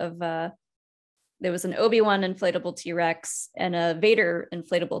Con of there was an Obi-Wan inflatable T-Rex and a Vader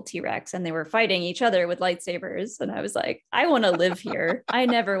inflatable T-Rex, and they were fighting each other with lightsabers. And I was like, I want to live here. I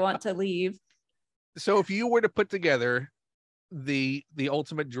never want to leave. So if you were to put together the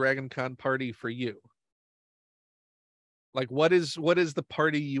ultimate Dragon Con party for you, like what is the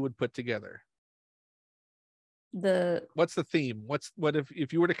party you would put together? What's the theme? What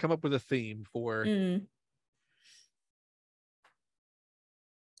if you were to come up with a theme for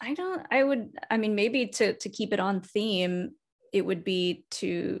I mean, maybe to keep it on theme, it would be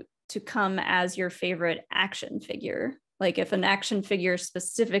to come as your favorite action figure. Like if an action figure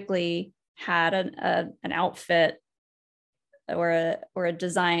specifically had an outfit or a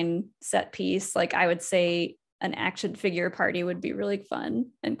design set piece, like I would say an action figure party would be really fun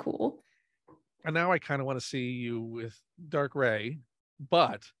and cool. And now I kind of want to see you with Dark Ray,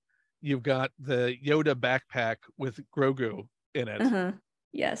 but you've got the Yoda backpack with Grogu in it. Uh-huh.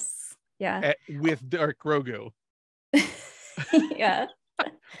 Yes. Yeah. With Dark Grogu. Yeah.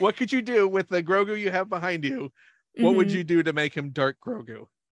 What could you do with the Grogu you have behind you? What would you do to make him Dark Grogu?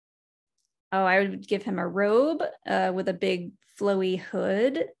 Oh, I would give him a robe with a big flowy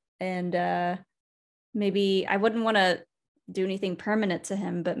hood, and maybe I wouldn't want to do anything permanent to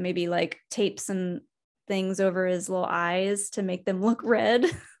him, but maybe like tape some things over his little eyes to make them look red.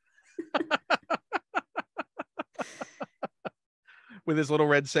 With his little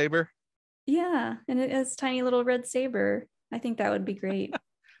red saber? Yeah, and it has tiny little red saber. I think that would be great.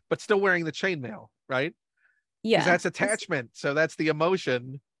 But still wearing the chainmail, right? Yeah. Because that's attachment. So that's the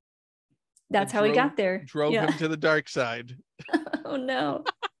emotion. That's how he got there. Drove him to the dark side. Oh no.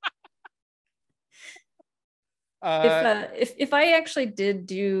 If I actually did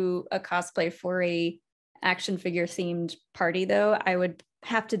do a cosplay for a action figure themed party though, I would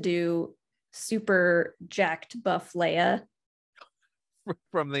have to do super jacked buff Leia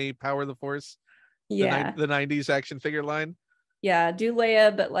from the Power of the Force. Yeah. The 90s action figure line. Yeah, do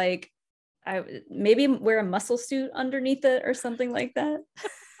Leia, but like I maybe wear a muscle suit underneath it or something like that.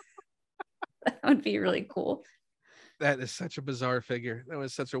 That would be really cool. That is such a bizarre figure. That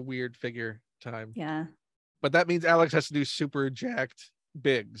was such a weird figure time. Yeah. But that means Alex has to do super jacked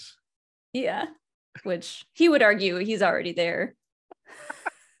Biggs. Yeah. Which he would argue he's already there.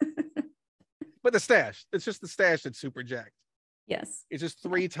 But the stash, it's just the stash that's super jacked. Yes. It's just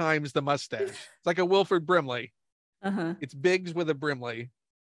 3 times the mustache. It's like a Wilford Brimley. Uh-huh. It's Biggs with a Brimley.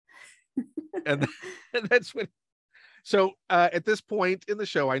 and that's when. So at this point in the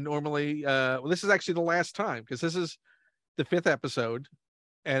show, I normally, well, this is actually the last time because this is the 5th episode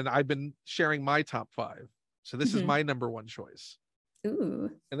and I've been sharing my top 5. So this is my number 1 choice.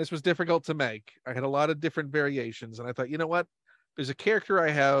 Ooh. And this was difficult to make. I had a lot of different variations and I thought, you know what? There's a character I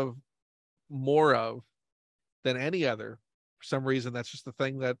have more of than any other. For some reason, that's just the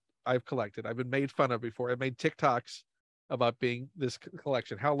thing that I've collected. I've been made fun of before. I made TikToks about being this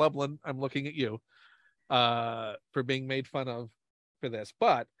collection. Hal Lublin, I'm looking at you for being made fun of for this.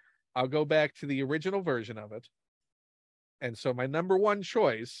 But I'll go back to the original version of it. And so my number 1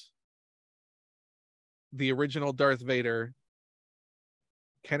 choice, the original Darth Vader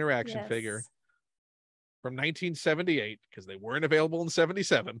Kenner action figure from 1978, because they weren't available in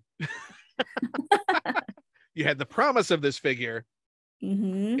 77. You had the promise of this figure in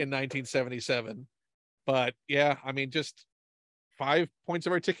 1977. But yeah, I mean, just 5 points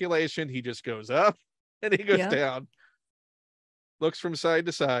of articulation. He just goes up and he goes down. Looks from side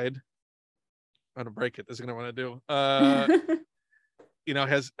to side. I'm gonna break it. This is gonna want to do. You know,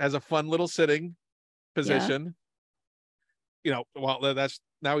 has a fun little sitting position. You know, well, that's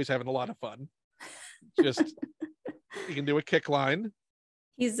now he's having a lot of fun. Just he can do a kick line.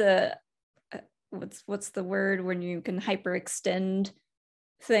 He's a what's the word when you can hyperextend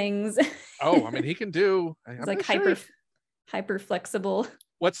things? Oh, I mean, he can do. It's like hyper flexible.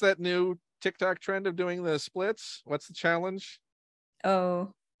 What's that new TikTok trend of doing the splits? What's the challenge?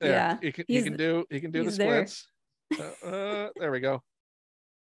 Oh, there. Yeah. He can do the splits. There we go.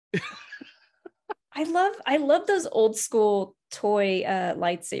 I love those old school toy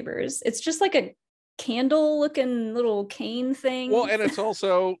lightsabers. It's just like a candle looking little cane thing. Well, and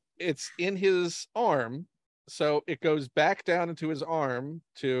it's in his arm, so it goes back down into his arm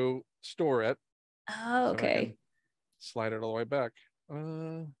to store it. Oh, okay. So slide it all the way back.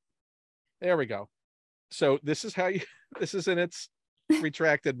 There we go. So this is how you. This is in its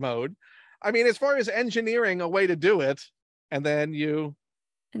retracted mode. I mean, as far as engineering a way to do it, and then you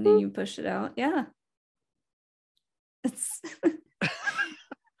push it out. Yeah. It's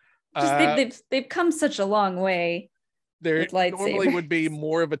they've come such a long way. There normally would be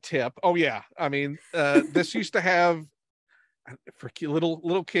more of a tip. Oh yeah, I mean, this used to have for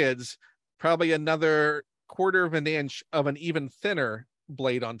little kids probably another 1/4 of an inch of an even thinner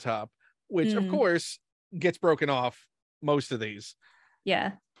blade on top, which of course gets broken off most of these.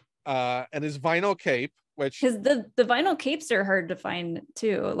 Yeah. And his vinyl cape, which because the vinyl capes are hard to find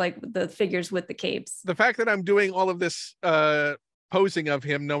too, like the figures with the capes. The fact that I'm doing all of this posing of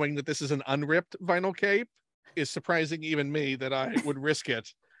him knowing that this is an unripped vinyl cape is surprising even me that I would risk it,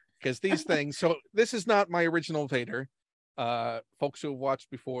 because these things. So this is not my original Vader. Folks who have watched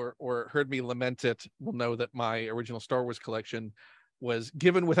before or heard me lament it will know that my original Star Wars collection was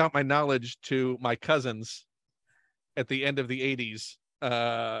given without my knowledge to my cousins at the end of the 80s.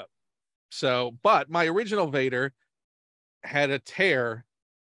 So, but my original Vader had a tear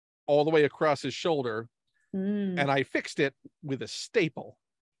all the way across his shoulder, and I fixed it with a staple.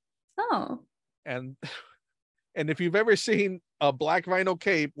 Oh. And if you've ever seen a black vinyl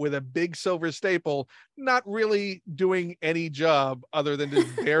cape with a big silver staple, not really doing any job other than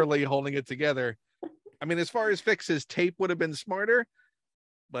just barely holding it together. I mean, as far as fixes, tape would have been smarter,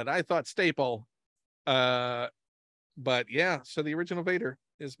 but I thought staple. But yeah, so the original Vader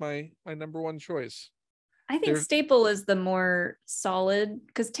is my number one choice. I think staple is the more solid,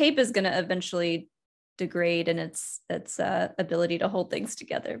 because tape is going to eventually degrade in its ability to hold things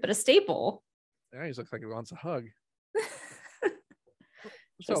together. But a staple, yeah, he looks like he wants a hug.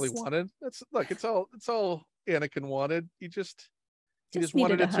 That's all he wanted. It's all Anakin wanted. He just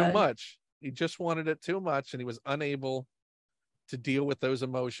wanted it too much. He just wanted it too much, and he was unable to deal with those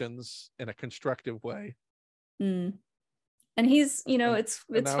emotions in a constructive way. And he's, it's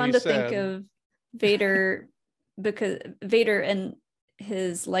fun to think of Vader, because Vader and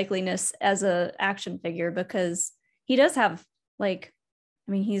his likeliness as a action figure, because he does have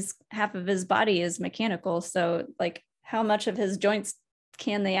he's half of his body is mechanical, so like how much of his joints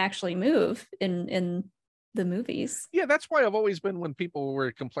can they actually move in the movies? Yeah, that's why I've always been, when people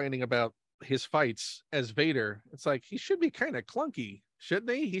were complaining about his fights as Vader, it's like he should be kind of clunky,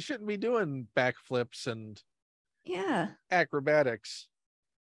 shouldn't he? He shouldn't be doing backflips and acrobatics.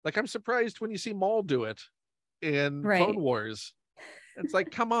 Like, I'm surprised when you see Maul do it in Clone Wars. It's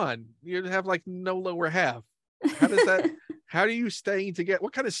like, come on, you have like no lower half. How does that how are you staying together?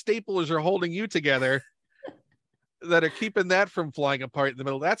 What kind of staplers are holding you together that are keeping that from flying apart in the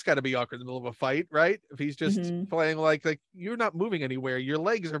middle? That's got to be awkward in the middle of a fight, right? If he's just playing like you're not moving anywhere, your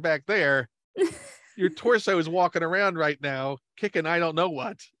legs are back there, your torso is walking around right now kicking I don't know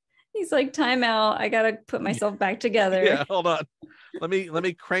what. He's like, time out, I gotta put myself back together. Yeah, hold on, let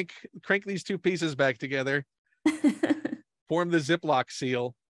me crank these two pieces back together. Form the Ziploc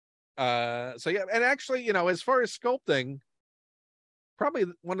seal. So yeah, and actually, as far as sculpting, probably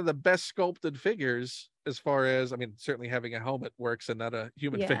one of the best sculpted figures, as far as, I mean, certainly having a helmet works and not a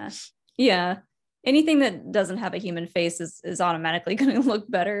human face. Yeah, anything that doesn't have a human face is automatically going to look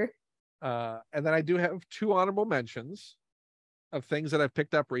better. And then I do have two honorable mentions of things that I've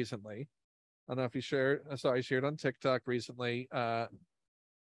picked up recently. I don't know if you shared. I shared on TikTok recently. The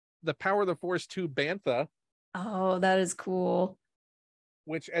Power of the Force 2 Bantha. Oh, that is cool.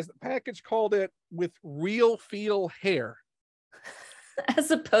 Which, as the package called it, with real feel hair. As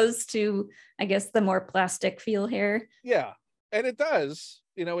opposed to, I guess, the more plastic feel hair. Yeah, and it does.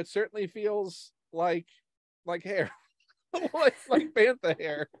 It certainly feels like hair, like Bantha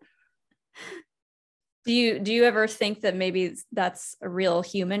hair. Do you ever think that maybe that's a real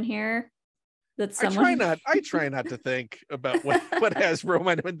human hair? That someone... I try not to think about what Hasbro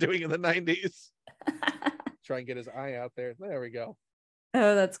might have been doing in the 90s. Try and get his eye out there. There we go.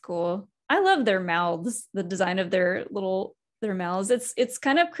 Oh, that's cool. I love their mouths, the design of their mouths. It's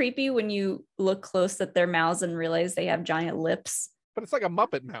kind of creepy when you look close at their mouths and realize they have giant lips. But it's like a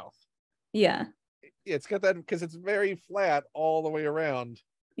Muppet mouth. Yeah. It's got that because it's very flat all the way around.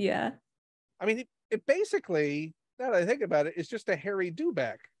 Yeah. I mean, it basically, now that I think about it, is just a hairy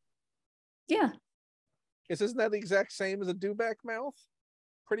dewback. Yeah. Isn't that the exact same as a dewback mouth?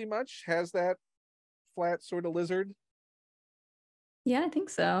 Pretty much has that flat sort of lizard. Yeah, I think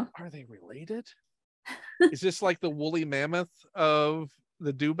so. Are they related? Is this like the woolly mammoth of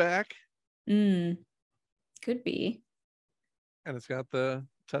the dewback? Could be. And it's got the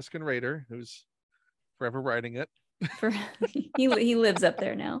Tusken Raider, who's forever riding it. He lives up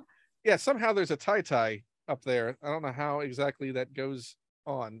there now. Yeah, somehow there's a tie up there. I don't know how exactly that goes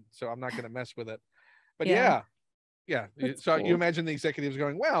on, so I'm not going to mess with it. But yeah. So cool. You imagine the executives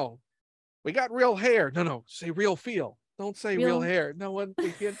going, well, we got real hair. No, say real feel. Don't say real hair. No one,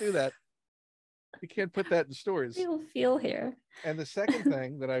 we can't do that. You can't put that in stores. Real feel hair. And the second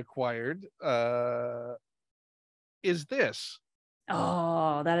thing that I acquired is this.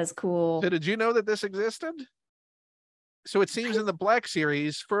 Oh, that is cool. So did you know that this existed? So it seems in the Black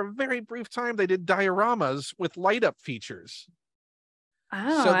Series, for a very brief time, they did dioramas with light up features.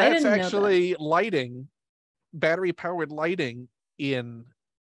 Oh, so that's I didn't actually know that. lighting, battery powered lighting in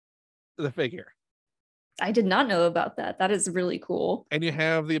the figure. I did not know about that. That is really cool. And you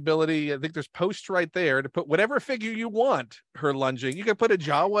have the ability, I think there's posts right there to put whatever figure you want her lunging. You can put a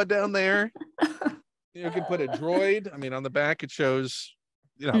Jawa down there. You can put a droid. I mean, on the back, it shows,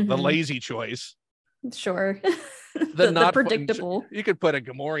 the lazy choice. Sure. The predictable. You could put a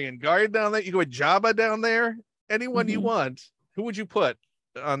Gamorrean guard down there. You could put Jabba down there. Anyone you want. Who would you put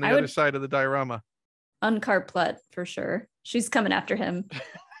on the other side of the diorama? Unkar Plutt, for sure. She's coming after him.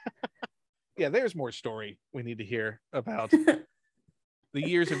 Yeah, there's more story we need to hear about the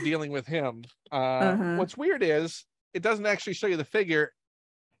years of dealing with him. Uh-huh. What's weird is it doesn't actually show you the figure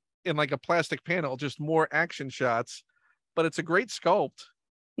in like a plastic panel, just more action shots, but it's a great sculpt.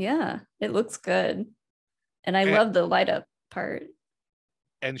 Yeah, it looks good. And I And, love the light up part.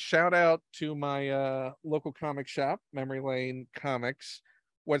 and shout out to my local comic shop, Memory Lane Comics,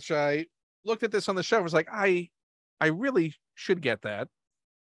 which I looked at this on the shelf. I was like, I really should get that,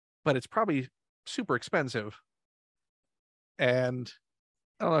 but it's probably super expensive. And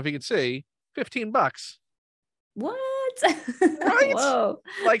I don't know if you can see, $15. What? Right? Whoa.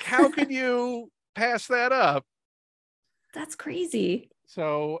 Like, how can you pass that up? That's crazy.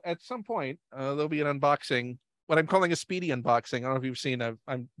 So at some point, there'll be an unboxing, what I'm calling a speedy unboxing. I don't know if you've seen, I've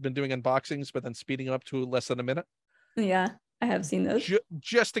been doing unboxings, but then speeding up to less than a minute. Yeah, I have seen those.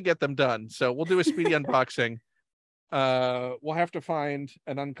 Just to get them done. So we'll do a speedy unboxing. We'll have to find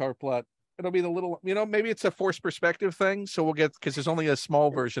an Unkarplut. It'll be the little, maybe it's a forced perspective thing. So we'll get, because there's only a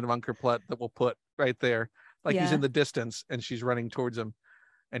small version of Unkarplut that we'll put right there. Like he's Yeah. in the distance and she's running towards him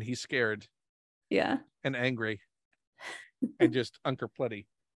and he's scared Yeah. and angry and just Unkarplutty.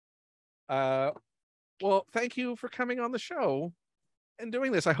 Well, thank you for coming on the show and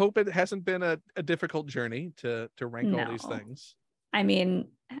doing this. I hope it hasn't been a difficult journey to rank all these No. things. I mean,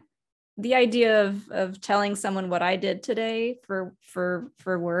 the idea of telling someone what I did today for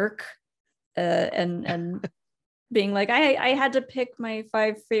work, and being like, I had to pick my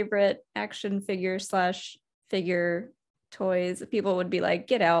 5 favorite action figure / figure toys, people would be like,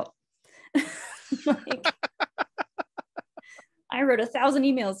 get out. Like, I wrote 1,000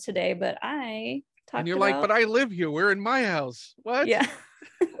 emails today, but I talked And you're about... like, but I live here. We're in my house. What? Yeah.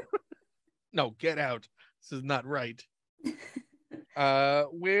 No, get out. This is not right.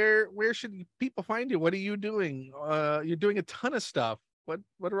 Where should people find you? What are you doing? You're doing a ton of stuff.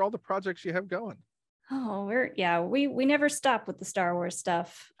 What are all the projects you have going? Oh, we never stop with the Star Wars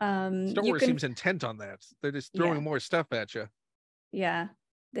stuff. Star Wars seems intent on that. They're just throwing more stuff at you. Yeah,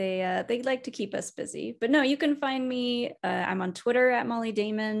 they like to keep us busy. But no, you can find me. I'm on Twitter at Mollie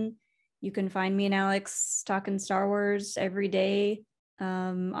Damon. You can find me and Alex talking Star Wars every day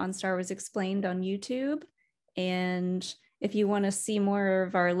on Star Wars Explained on YouTube. And if you want to see more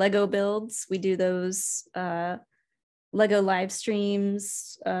of our Lego builds, we do those Lego live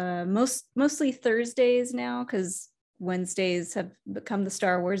streams mostly Thursdays now, because Wednesdays have become the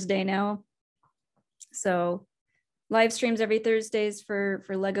Star Wars day now. So live streams every Thursdays for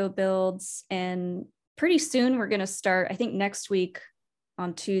Lego builds. And pretty soon we're going to start, I think next week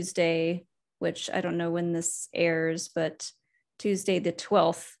on Tuesday, which I don't know when this airs, but Tuesday the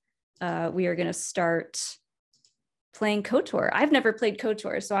 12th, we are going to start playing KOTOR. I've never played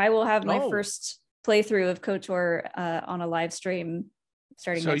KOTOR, so I will have my first playthrough of KOTOR on a live stream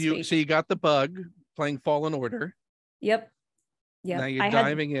starting next week. So you got the bug playing Fallen Order. Yep. Now you're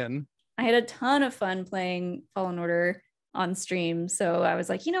diving in. I had a ton of fun playing Fallen Order on stream. So I was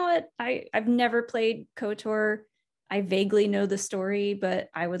like, you know what? I've never played KOTOR. I vaguely know the story, but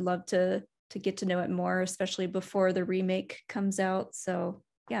I would love to get to know it more, especially before the remake comes out. So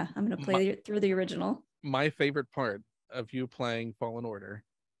yeah, I'm going to play through the original. My favorite part of you playing Fallen Order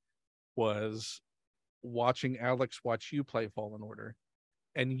was watching Alex watch you play Fallen Order.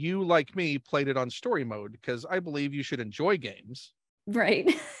 And you, like me, played it on story mode because I believe you should enjoy games.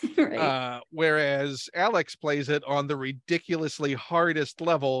 Right. Right. Whereas Alex plays it on the ridiculously hardest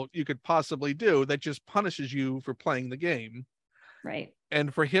level you could possibly do that just punishes you for playing the game. Right.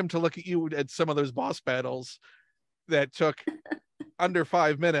 And for him to look at you at some of those boss battles that took under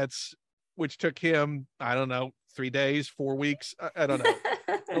 5 minutes, which took him, I don't know, 3 days, 4 weeks. I don't know.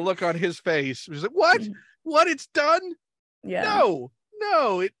 The look on his face was like, what? What? It's done? Yeah.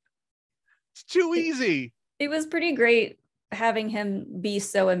 No, it's too easy. It was pretty great having him be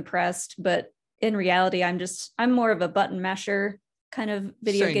so impressed, but in reality, I'm more of a button masher kind of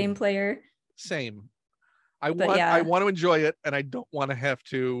video game player. Same. I want to enjoy it, and I don't want to have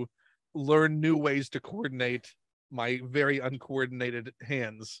to learn new ways to coordinate my very uncoordinated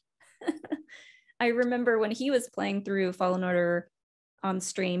hands. I remember when he was playing through Fallen Order on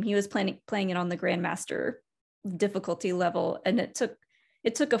stream, he was playing it on the Grandmaster difficulty level, and it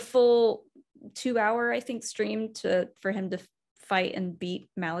took a full 2-hour, I think, stream for him to fight and beat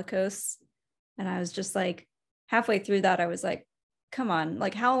Malicos. And I was just like, halfway through that, I was like, come on,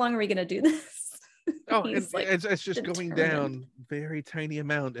 like, how long are we gonna do this? Oh, it's just determined. Going down very tiny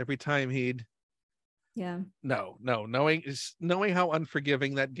amount every time he'd. Yeah. No, knowing how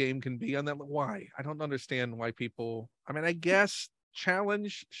unforgiving that game can be on that. Why? I don't understand why people. I mean, I guess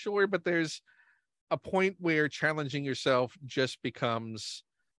challenge, sure, but there's a point where challenging yourself just becomes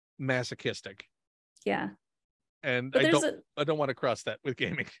masochistic. Yeah. And But I don't want to cross that with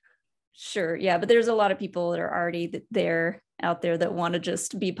gaming. Sure. Yeah. But there's a lot of people that are already there out there that want to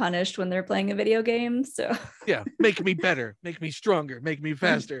just be punished when they're playing a video game. So Yeah. Make me better, make me stronger, make me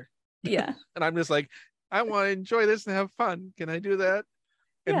faster. Yeah. And I'm just like, I want to enjoy this and have fun. Can I do that?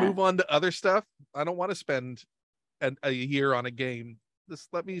 And Yeah. move on to other stuff? I don't want to spend a year on a game. Just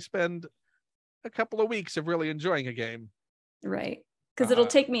let me spend a couple of weeks of really enjoying a game. Right. Because it'll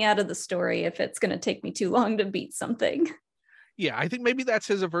take me out of the story if it's going to take me too long to beat something. Yeah, I think maybe that's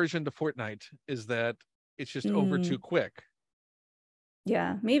his aversion to Fortnite, is that it's just over too quick.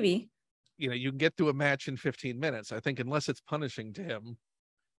 Yeah, maybe. You know, you can get through a match in 15 minutes. I think unless it's punishing to him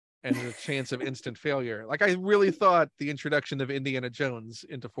and there's a chance of instant failure. Like, I really thought the introduction of Indiana Jones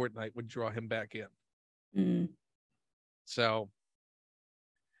into Fortnite would draw him back in. So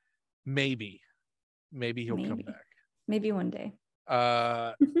maybe he'll come back. Maybe one day.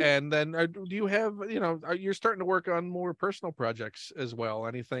 And then do you have, you're starting to work on more personal projects as well?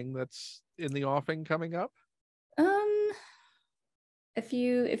 Anything that's in the offing coming up? If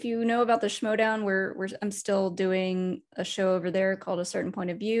you know about the Schmodown, I'm still doing a show over there called A Certain Point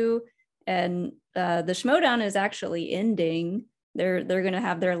of View, and the Schmodown is actually ending. They're going to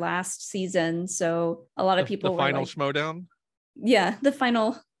have their last season, so a lot of people the final Schmodown. Yeah, the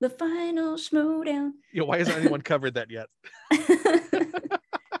final Schmodown. Yeah, why hasn't anyone covered that yet?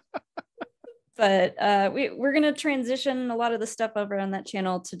 But we're going to transition a lot of the stuff over on that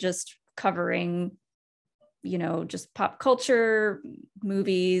channel to just covering, just pop culture,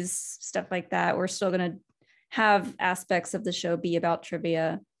 movies, stuff like that. We're still going to have aspects of the show be about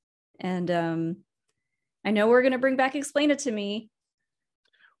trivia. And I know we're going to bring back Explain It to Me.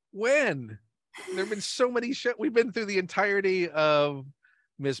 When? There have been so many shows. We've been through the entirety of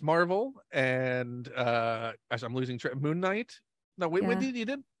Ms. Marvel and as I'm losing track, Moon Knight. No, wait, when you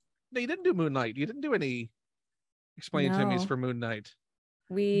didn't do Moon Knight. You didn't do any Explain It to Me's for Moon Knight.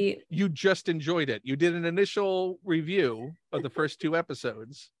 You just enjoyed it. You did an initial review of the first 2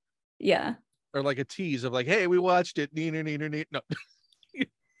 episodes. Yeah. Or like a tease of like, hey, we watched it. No.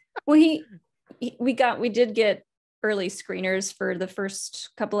 Well, we did get early screeners for the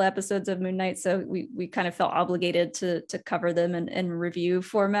first couple episodes of Moon Knight, so we kind of felt obligated to cover them in review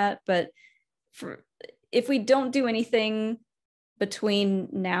format. But if we don't do anything between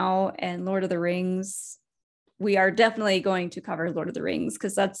now and Lord of the Rings, we are definitely going to cover Lord of the Rings,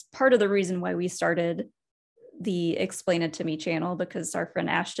 because that's part of the reason why we started the Explain It to Me channel, because our friend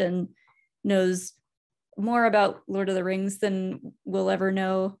Ashton knows more about Lord of the Rings than we'll ever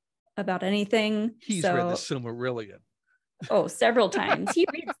know about anything. He's read the Silmarillion. Oh, several times. He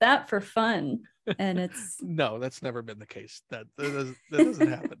reads that for fun, and it's no, that's never been the case. That doesn't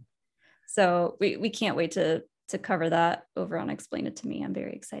happen. So we can't wait to cover that over on Explain It to Me. I'm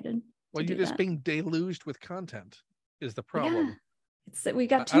very excited. Well, you're just being deluged with content is the problem. Yeah. It's that we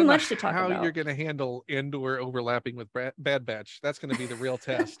got too much to talk about. How you're going to handle Andor overlapping with Bad Batch? That's going to be the real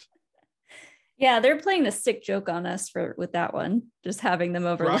test. Yeah, they're playing a sick joke on us with that one, just having them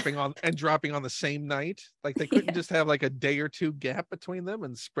over dropping on the same night. Like they couldn't just have like a day or 2 gap between them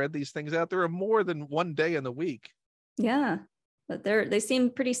and spread these things out. There are more than one day in the week. Yeah, but they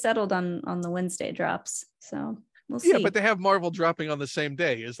seem pretty settled on the Wednesday drops. So we'll see. Yeah, but they have Marvel dropping on the same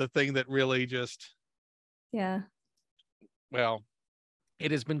day is the thing that really just. Yeah. Well,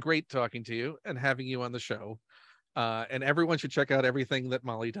 it has been great talking to you and having you on the show. And everyone should check out everything that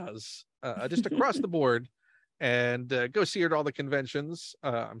Mollie does just across the board, and go see her at all the conventions.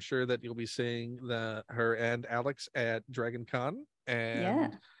 I'm sure that you'll be seeing her and Alex at Dragon Con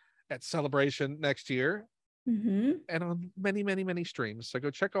and at Celebration next year, and on many, many, many streams. So go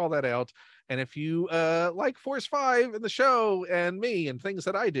check all that out. And if you like Force 5 and the show and me and things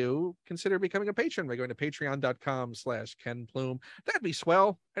that I do, consider becoming a patron by going to patreon.com/Ken Plume. That'd be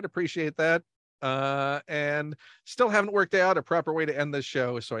swell. I'd appreciate that. And still haven't worked out a proper way to end this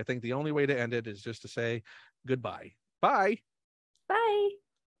show, so I think the only way to end it is just to say goodbye. Bye.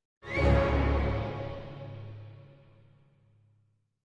 Bye.